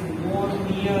it is more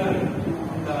near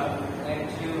to the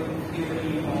actual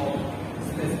theory of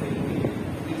specific field.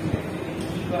 It actually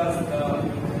gives us the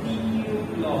D-cube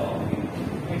law.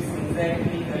 It's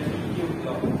exactly the D-cube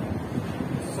law.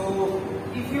 So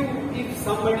if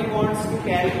somebody wants to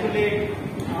calculate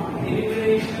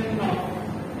enumeration of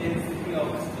density of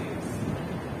states,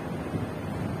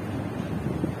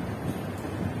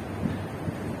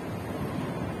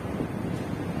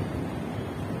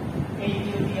 এই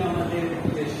যদি আমাদের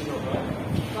উদ্দেশ্য হয়,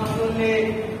 তাহলে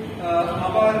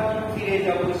আবার ফিরে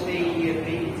যাব সেই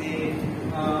ইয়েতেই, যে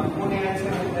মনে আছে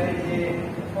বোধহয় যে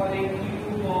ফর এ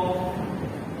কিউব অফ,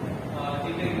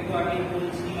 যেটা একটু আগে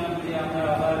বলছিলাম যে আমরা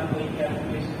আবার ওই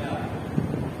calculation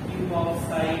cube of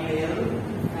side L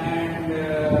and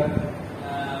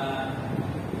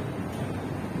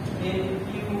n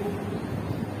cube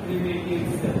primitive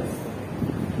cells.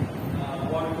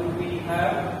 What do we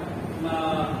have?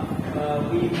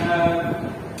 We have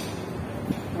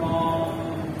from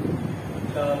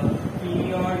the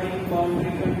periodic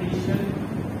boundary condition,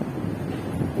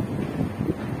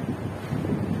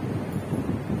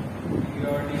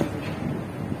 periodic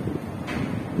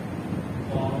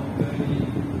boundary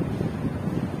condition.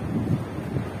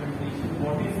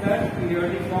 What is that?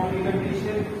 Periodic boundary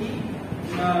condition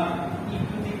e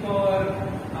to the power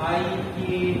I k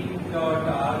dot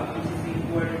r, which is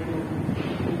equal to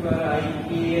I k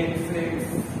x x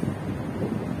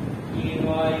k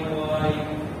y y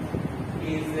k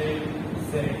z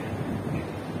z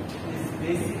is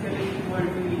basically equal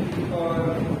to e to the power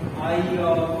I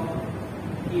of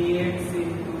kx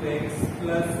into x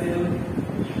plus l,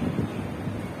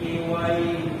 ky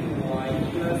into y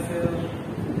plus l,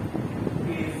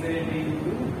 kz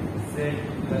into z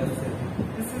plus l.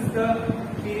 This is the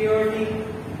periodic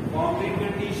boundary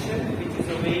condition which is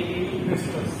obeyed in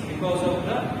crystals because of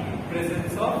the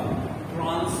presence of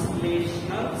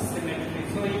translational symmetry.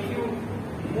 So if you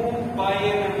move by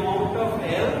an amount of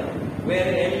L, where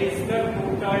L is the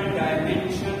total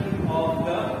dimension of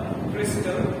the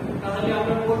crystal, তাহলে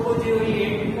আমরা বলবো যে ওই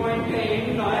and পয়েন্টটা and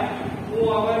নয়, ও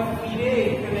আবার ফিরে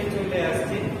এখানে চলে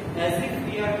আসছে, as if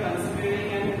we are considering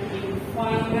an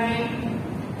infinite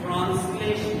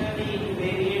translationally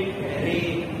invariant array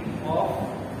of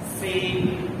same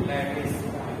lattice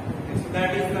point. Okay, so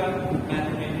that is the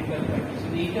mathematical condition.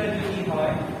 Eta যদি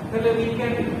হয় তাহলে we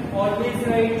can always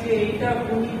write যে এটা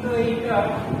গুণিত এটা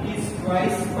is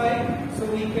twice pi, so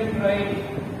we can write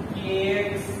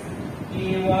kx ky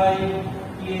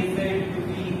kz to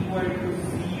be equal to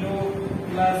 0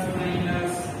 plus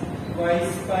minus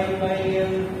twice pi by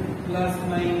l plus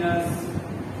minus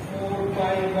 4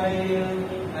 pi by l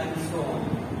and so on.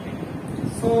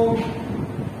 So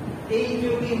এই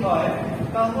যদি হয়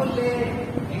তাহলে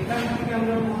এখান থেকে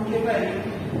আমরা বলতে পারি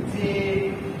যে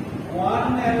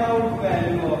one allowed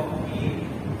value of k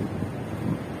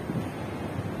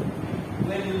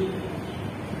will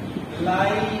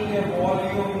lie in a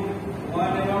volume,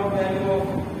 one allowed value of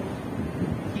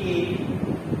k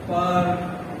per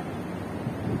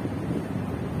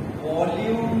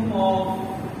volume of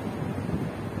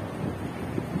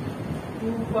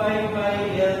 2 pi by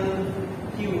l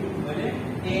cube, মানে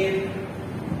a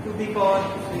to the power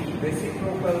 3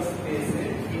 reciprocal space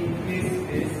in this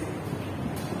space,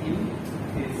 in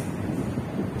this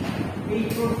এই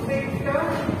প্রত্যেকটা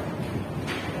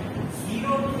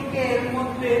 0 থেকে এর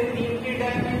মধ্যে তিনটে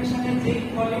ডাইমেনশনে যে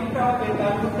ভলিউমটা হবে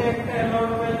তার মধ্যে একটা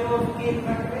অ্যালাউড ভ্যালু অফ k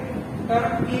থাকবে,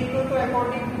 কারণ k তো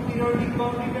according to periodic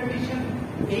boundary condition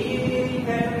এই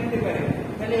ভ্যালু নিতে পারে।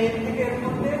 তাহলে এর থেকে এর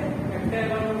মধ্যে একটা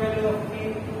অ্যালাউড ভ্যালু অফ k,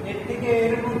 এর থেকে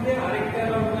এর মধ্যে আরেকটা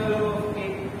allowed value of k,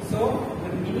 so the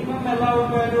minimum allowed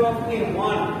value of k,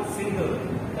 one single,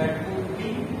 that would be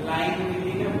lying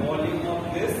within a volume of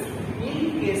this in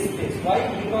k space. Why?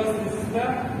 Because this is the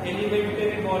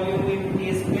elementary volume in k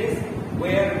space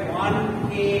where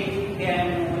 1k can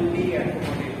only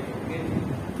accommodate. Okay.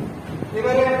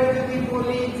 এবারে আমরা যদি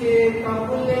বলি যে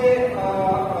তাহলে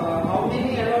how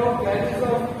many allowed values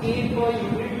of k per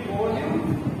unit volume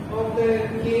of the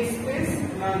k space,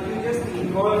 now you just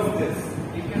inverse this.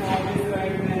 You can always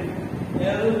write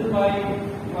by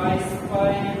twice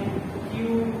pi q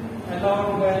allowed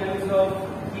values of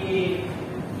k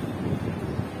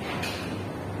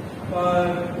per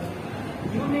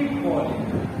unit volume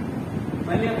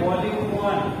মানে volume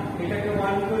 1 এটাকে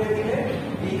 1 করে দিলে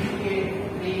এইদিকে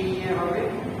এই নিয়ে হবে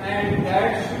and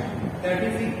that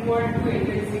is equal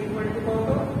to কত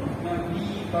না v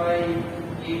by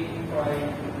 8 pi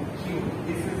q.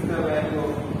 This is the value.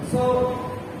 So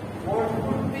what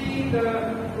would be the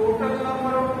total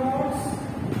number of modes?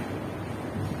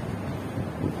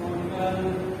 Total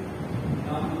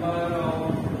number of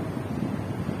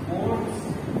modes.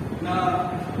 Now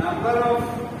number of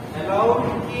allowed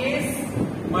case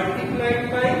multiplied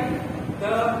by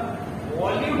the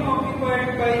volume occupied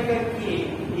by the k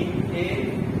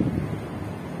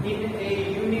in a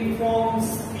uniform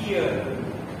sphere.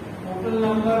 Total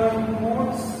number of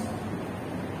modes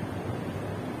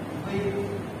with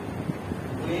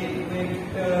wave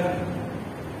vector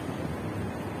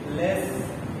less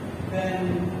than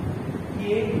k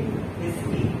is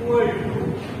equal to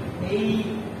a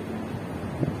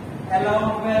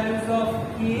allowed values of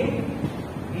k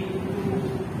into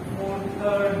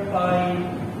 4/3 pi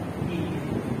e.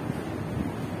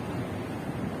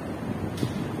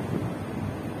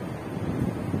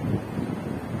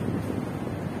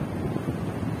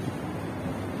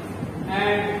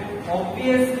 And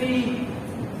obviously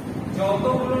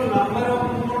যতগুলো number of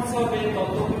modes হবে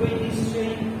ততগুলোই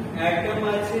নিশ্চয়ই atom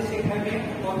আছে সেখানে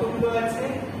কতগুলো আছে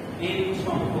n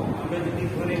সংখ্যক আমরা যদি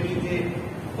ধরে নিই যে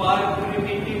per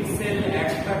primitive cell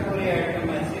একটা করে atom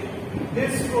আছে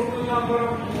this total number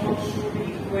of modes should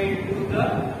equate to the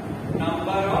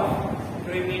number of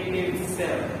primitive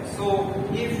cell. So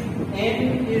if n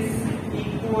is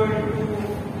equal to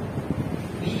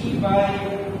v by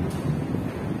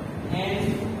n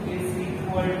is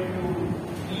equal to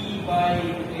v by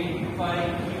 8 pi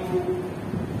q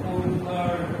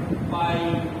 4/3 pi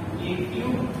a q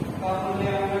তাহলে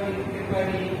আমরা লিখতে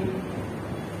পারি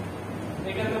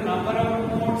এটা তো number of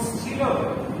modes ছিল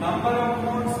number of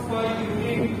modes per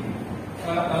unit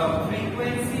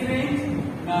frequency range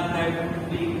now that would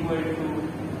be equal to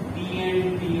p and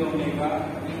p omega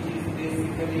which is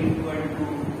basically equal to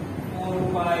 4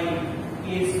 pi k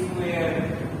square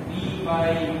v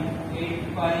by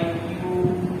 8 pi q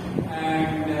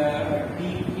and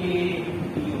dk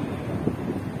d omega.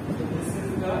 So this is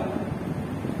the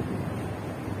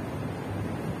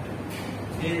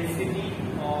density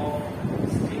of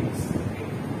states. Okay.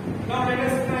 Now let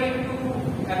us try to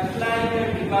apply the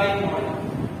Debye model.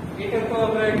 It is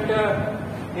the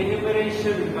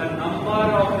enumeration by number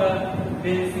of the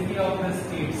density of the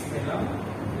states.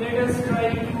 Let us try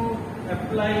to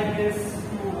apply this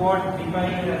to what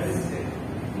Debye has said.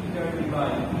 Peter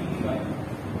Debye.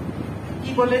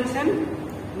 কি বলেছেন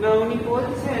না উনি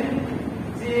বলছেন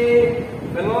যে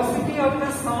velocity of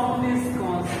the sound is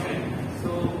constant.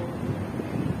 So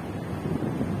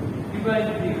Debye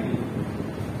theory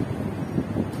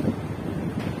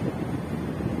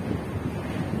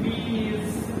V is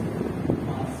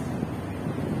mass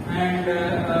and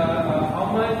how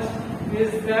much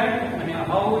is that? I mean,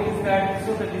 how is that? So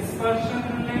the dispersion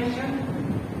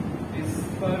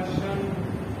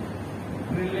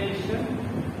relation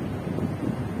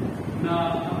now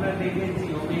আমরা দেখেছি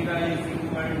omega is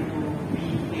equal to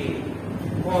vk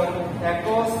for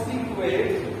acoustic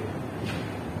wave.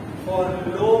 For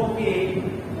low k,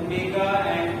 omega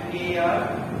and k are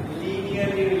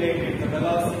linearly related. The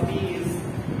velocity is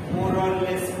more or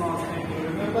less constant. You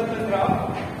remember the graph?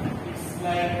 It's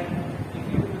like if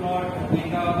you plot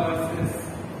omega versus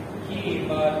k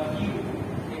or q.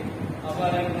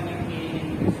 আবার এখানে k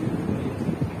increase করেছি।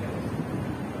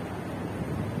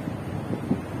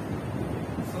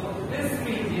 So this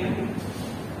region,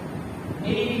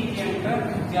 এই রিজিয়নটা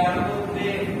যার মধ্যে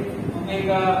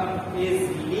omega is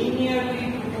linearly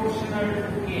proportional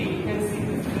to k. You can see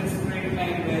this is a straight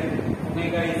line where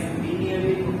omega is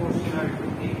linearly proportional to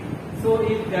k. So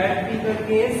if that be the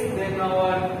case, then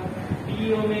our d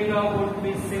omega would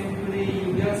be simply, you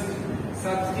just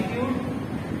substitute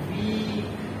v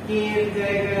k এর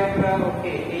জায়গায় আমরা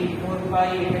okay 8 4 pi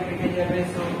এটা কেটে যাবে,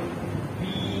 so v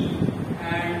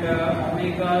and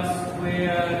omega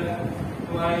square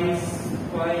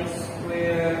twice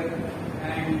square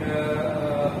and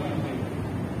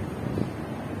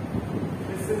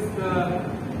this is the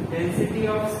density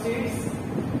of states.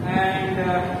 And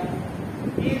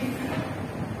if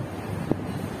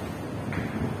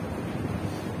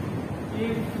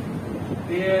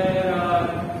there are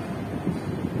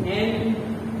n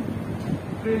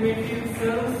primitive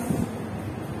cells,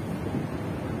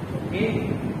 okay,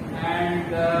 and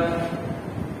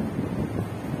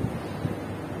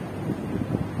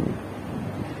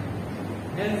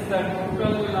hence the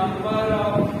total number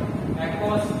of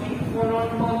acoustic phonon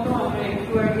কত আমরা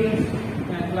একটু আগে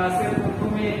ক্লাসের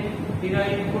প্রথমে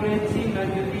derive করেছি না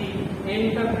যদি n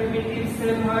টা প্রিমিটিভ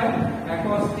সেল হয়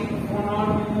acoustic phonon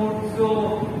modes ও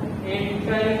n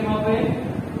টাই হবে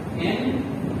n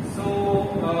so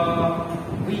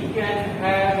we can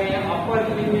have a upper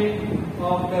limit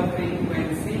of the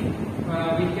frequency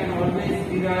we can always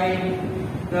derive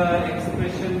the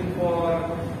expression for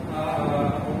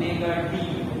omega d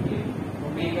okay.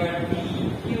 Omega d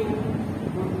cube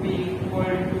would be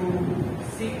equal to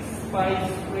 6 pi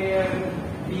square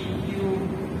b cube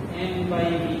n by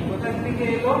v.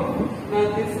 Now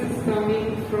this is coming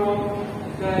from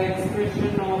the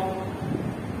expression of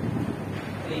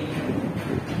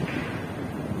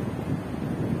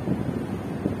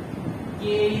k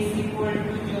is equal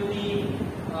to jodi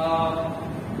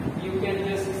you can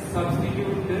just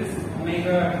substitute this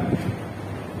omega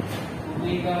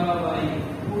by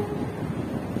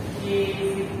k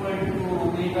is equal to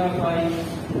omega by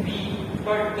v,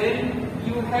 but then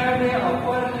you have a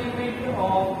upper limit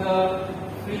of the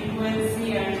frequency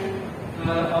and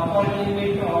upper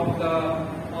limit of the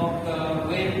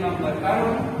wave number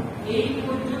কারণ এই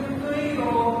পর্যন্তই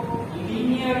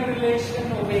linear relation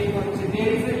obey করছে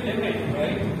there is a limit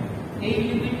right a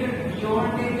limited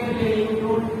beyond a গেলে you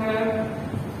don't have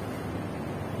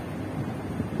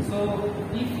so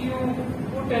if you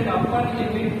put an upper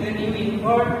limit then you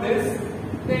invert this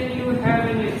then you have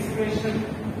an expression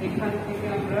এখান থেকে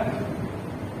আমরা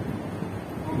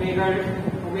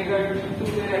omega d2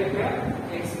 এর একটা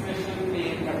expression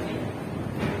পেয়ে থাকি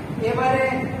এবারে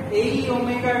এই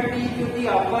ওমেগা টি যদি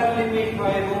আপার লিমিট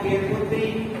হয় এবং এর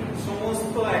মধ্যেই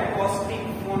সমস্ত অ্যাকোস্টিক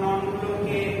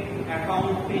ফোননগুলোকে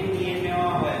অ্যাকাউন্টে নিয়ে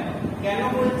নেওয়া হয় কেন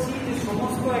বলছি যে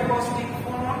সমস্ত অ্যাকোস্টিক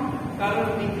ফোনন কারণ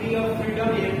ডিগ্রি অফ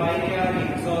ফ্রিডম এর বাইরে আর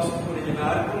এক্সস্ট করে যাবে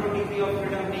আর কোনো ডিগ্রি অফ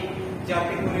ফ্রিডম নেই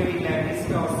যাতে করে ওই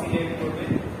ল্যাটিসটা অসিলেট করবে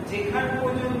যেখান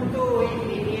পর্যন্ত ওই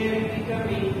লিনিয়ারিটিটা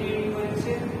মেইনটেইন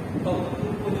হচ্ছে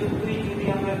ততদূর পর্যন্তই যদি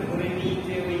আমরা ধরে নিই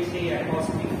যে ওই সেই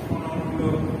অ্যাকোস্টিক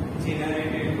ফোননগুলো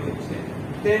generated হচ্ছে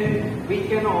then we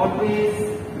can always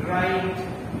write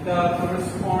the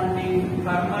corresponding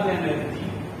thermal energy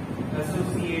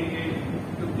associated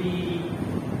to be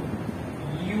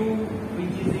u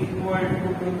which is equal to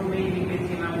প্রথমেই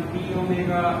লিখেছিলাম d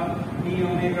omega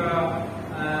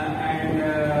and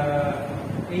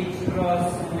h cross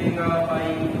omega by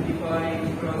e to the power h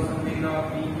cross omega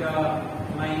beta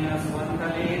minus 1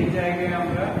 তাহলে এর জায়গায়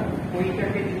আমরা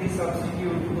ওইটাকে যদি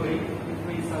substitute করি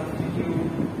we substitute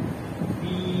b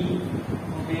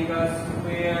omega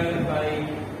square by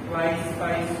twice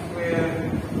pi square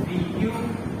b cube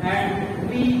and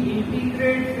we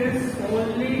integrate this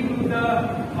only to the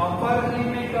upper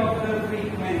limit of the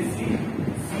frequency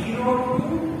 0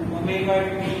 to omega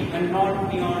t and not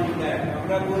beyond that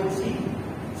আমরা বলছি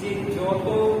যে যত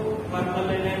thermal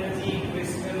energy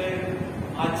crystal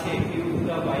আছে due to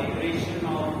the vibration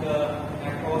of the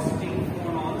acoustic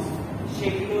phonons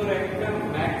সেগুলোর একটা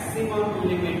maximum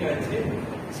limit আছে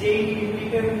যেই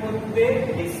লিমিটের মধ্যে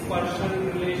ডিসপারশন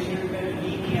রিলেশনটা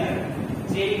লিনিয়ার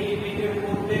যেই লিমিটের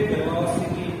মধ্যে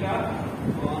ভেলোসিটিটা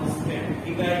কনস্ট্যান্ট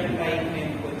ডিভাইড লাইন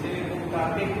মেন করছে এবং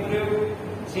তাতে করেও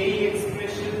যেই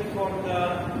expression for the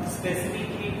specific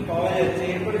hit পাওয়া যাচ্ছে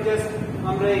এরপরে জাস্ট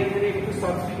আমরা এখানে একটু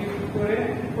সাবস্টিটিউট করে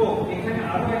এখানে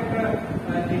আরো একটা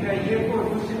যেটা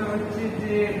করবো সেটা হচ্ছে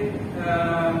যে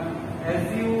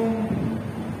assume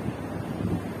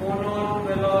phonon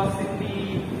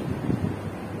velocity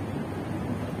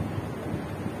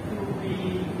to be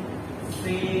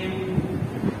same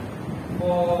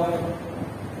for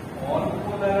all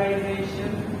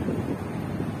polarization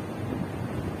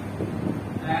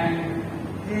and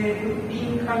যেহেতু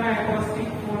তিনখানা acoustic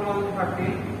phonon থাকে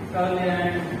তাহলে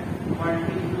and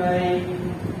multiply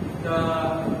the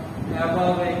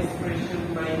above expression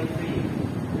by 3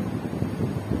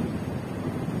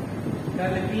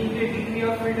 তাহলে তিনটে ডিগ্রি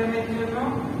অফ ফ্রিডমের জন্য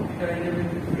এটা হয়ে যাবে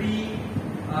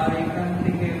 3 আর এখান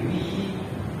থেকে v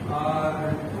আর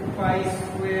 2 পাই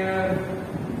স্কয়ার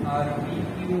আর v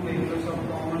কিউব এগুলো সব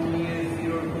কমন নিয়ে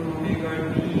 0 two omega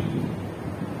d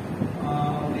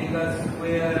omega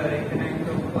square আর এখানে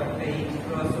একটা একটা h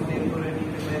ক্রস ওমেগা করে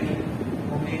নিতে পারি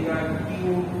omega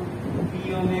cube v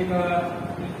omega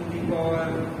e to the power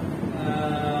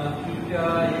theta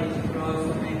h cross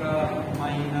omega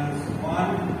minus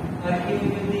 1 আর কেউ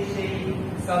যদি সেই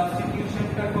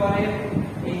সাবস্টিটিউশনটা করে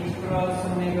h cross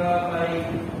omega by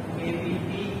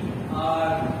kpt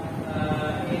R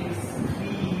x3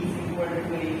 is equal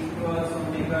to h cross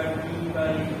omega t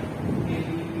by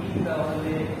kpt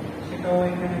তাহলে সেটাও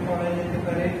এখানে করা যেতে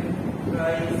পারে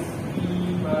price p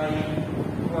by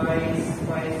twice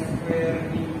pi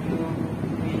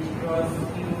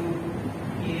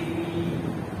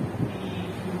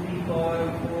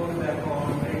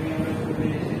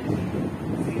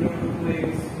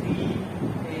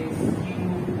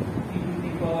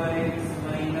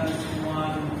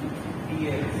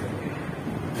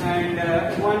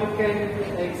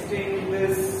can extend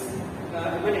this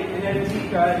energy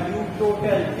U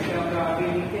total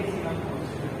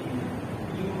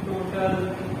U total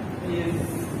is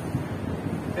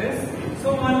this. So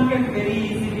one can very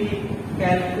easily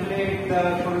calculate the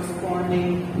corresponding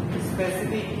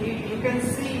specific heat. You can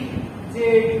see the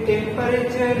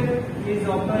temperature is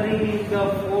occurring in the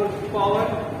fourth power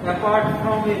apart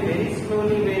from a very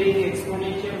slowly varying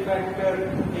exponential factor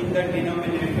in the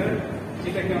denominator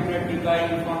যেটাকে আমরা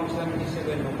divine function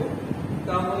হিসেবে নেব।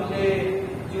 তাহলে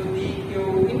যদি কেউ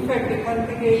in fact এখান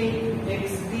থেকে এই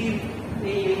xd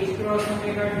এই h ক্রস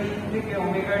ওমেগা d থেকে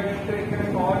ওমেগা d তো এখানে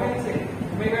পাওয়া গেছে।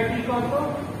 ওমেগা d কত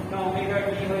না ওমেগা d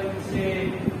হচ্ছে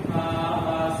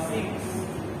 6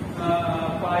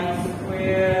 pi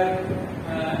square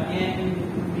n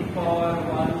to the power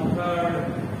 1/3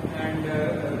 and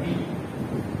v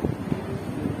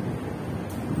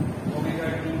omega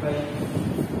d by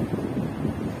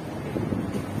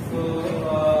so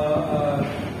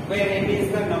where n is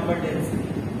the number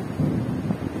density.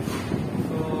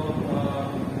 So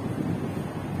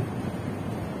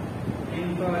n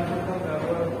to alpha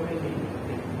ব্যবহার করে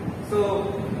লিখতে। So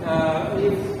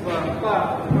if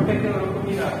ওটাকে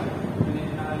ওরকমই রাখো মানে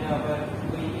নাহলে আবার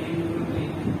ওই n গুলোকে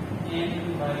n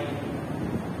by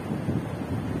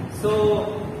so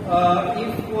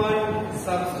if one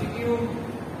substitute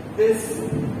this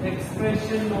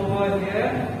expression over here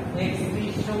xd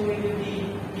সঙ্গে যদি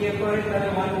ইয়ে করে তাহলে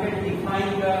one can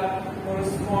define the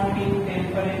corresponding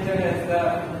temperature as the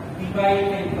divide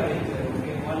temperature.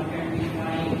 Okay, one can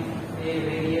define a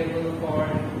variable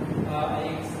called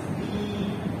xd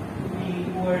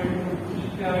equal to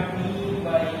theta t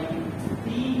by t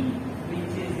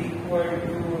which is equal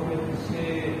to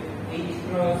h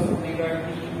cross omega t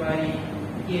by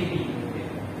kb. Okay?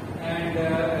 And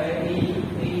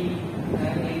xd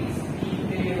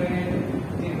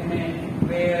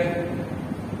where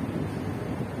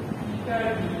theta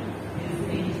t is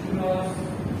h cross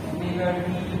omega t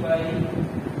by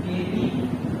kb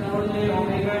তাহলে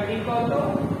omega t কত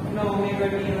না omega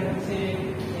t হচ্ছে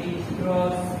h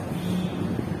cross b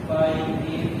by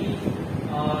kb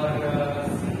or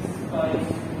 6 pi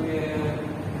square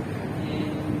n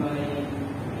by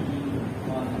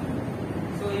b1.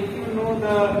 So if you know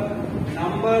the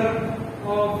number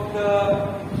of the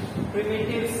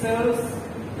primitive cells,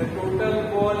 the total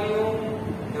volume,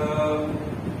 the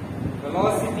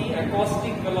velocity,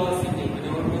 acoustic velocity,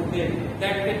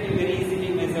 that can be very easily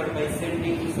measured by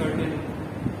sending certain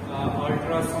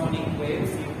ultrasonic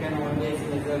waves. You can always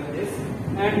measure this,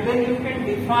 and then you can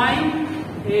define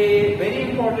a very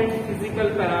important physical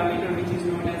parameter which is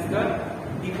known as the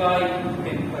divide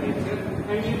temperature,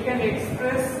 and you can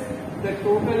express the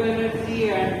total energy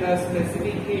and the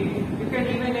specific heat. You can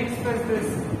even express this.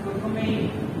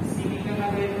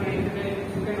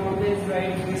 You can always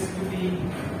write this to be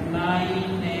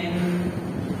 9n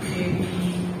kb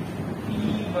p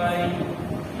by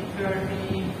theta t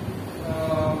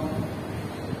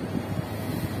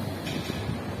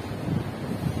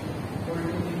whole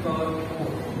to the power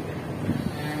 4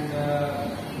 and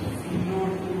 0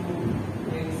 to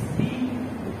xd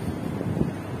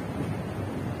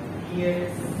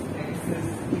dx xs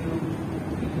cube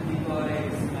e to the power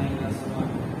x minus 1.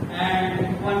 And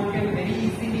one can very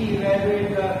easily evaluate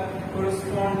the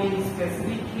corresponding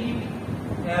specific heat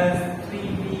as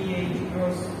 3bh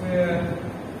cross square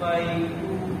by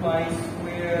 2 pi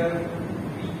square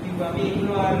v cube. আমি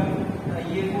এগুলো আর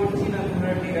ইয়ে করছি না,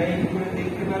 তোমরা derive করে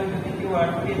দেখতে পারো। যদি কেউ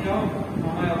আটকে যাও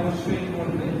আমায় অবশ্যই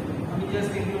বলবে। আমি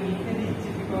জাস্ট এগুলো লিখে দিচ্ছি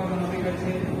বিকজ আমাদের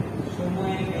কাছে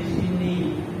সময় বেশি নেই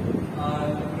আর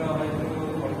তোমরা হয়তো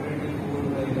অলরেডি বোর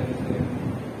হয়ে গেছে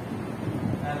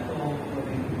এত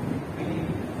করে।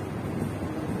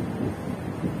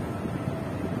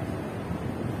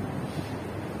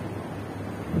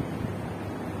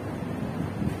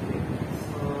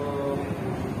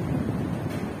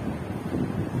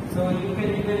 So you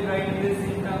can even write this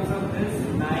in terms of this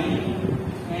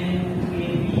 9n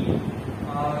kb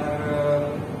or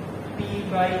p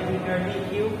by theta t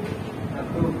cube.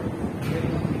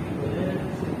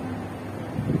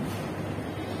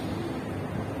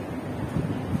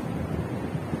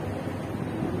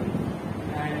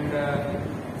 And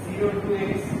 0 to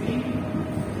xp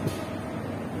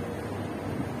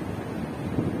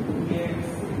dx x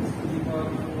to the power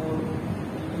 4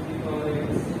 e to the power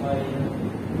x by.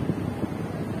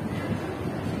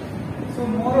 So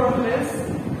more or less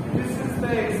this is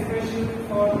the expression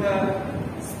for the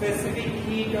specific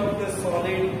heat of the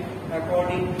solid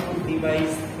according to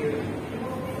device theory.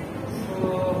 So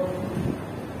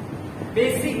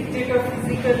basic যেটা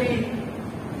physically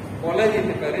বলা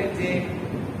যেতে পারে যে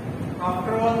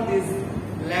after all, these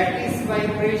lattice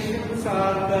vibrations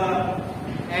are the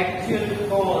actual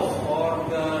cause or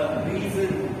the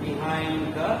reason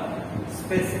behind the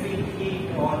specific heat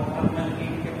or thermal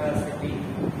heat capacity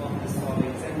of the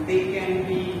solids, and they can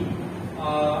be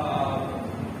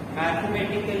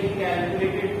mathematically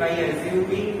calculated by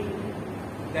assuming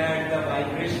that the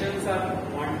vibrations are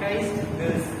quantized.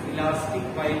 This elastic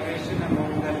vibration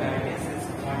among the lattice is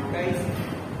quantized,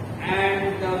 and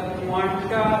the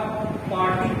quanta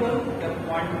particle, the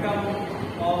quantum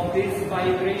of this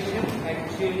vibration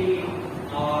actually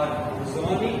are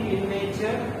bosonic in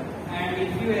nature. And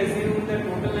if you assume the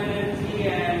total energy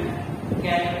and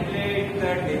calculate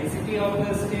the density of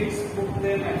the states, put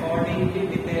them accordingly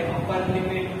with the upper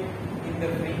limit in the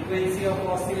frequency of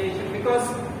oscillation, because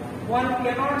one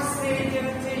cannot say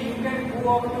you can go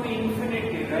up to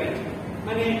infinity, right?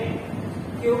 মানে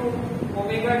কেউ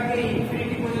omega কে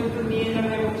infinity পর্যন্ত নিয়ে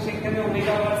যাবে এবং সেখানে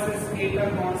omega versus এটা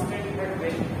constant থাকবে,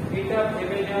 এটা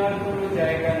ভেবে নেওয়ার কোনো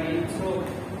জায়গা নেই। So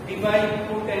divide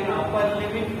put an upper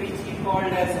limit which he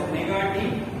called as omega t,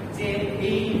 যে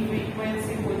এই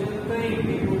ফ্রিকোয়েন্সি পর্যন্ত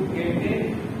we would get a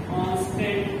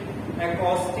constant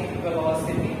acoustic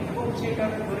velocity, এবং সেটা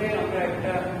ধরে আমরা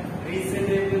একটা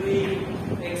reasonably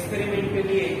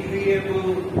experimentally agreeable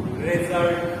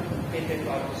result পেতে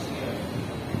পারছি।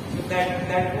 So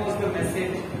that was the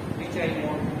message which I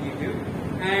want to give you,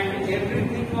 and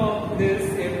everything of this,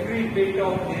 every bit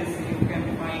of this you can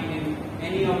find in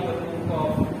any of the book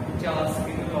of Charles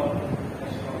Fiddle or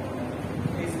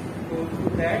please go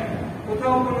through that.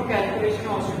 কোথাও কোনো calculation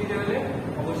অসুবিধা হলে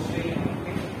অবশ্যই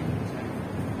আমাকে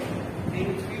জানাবেন।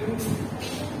 Thank you.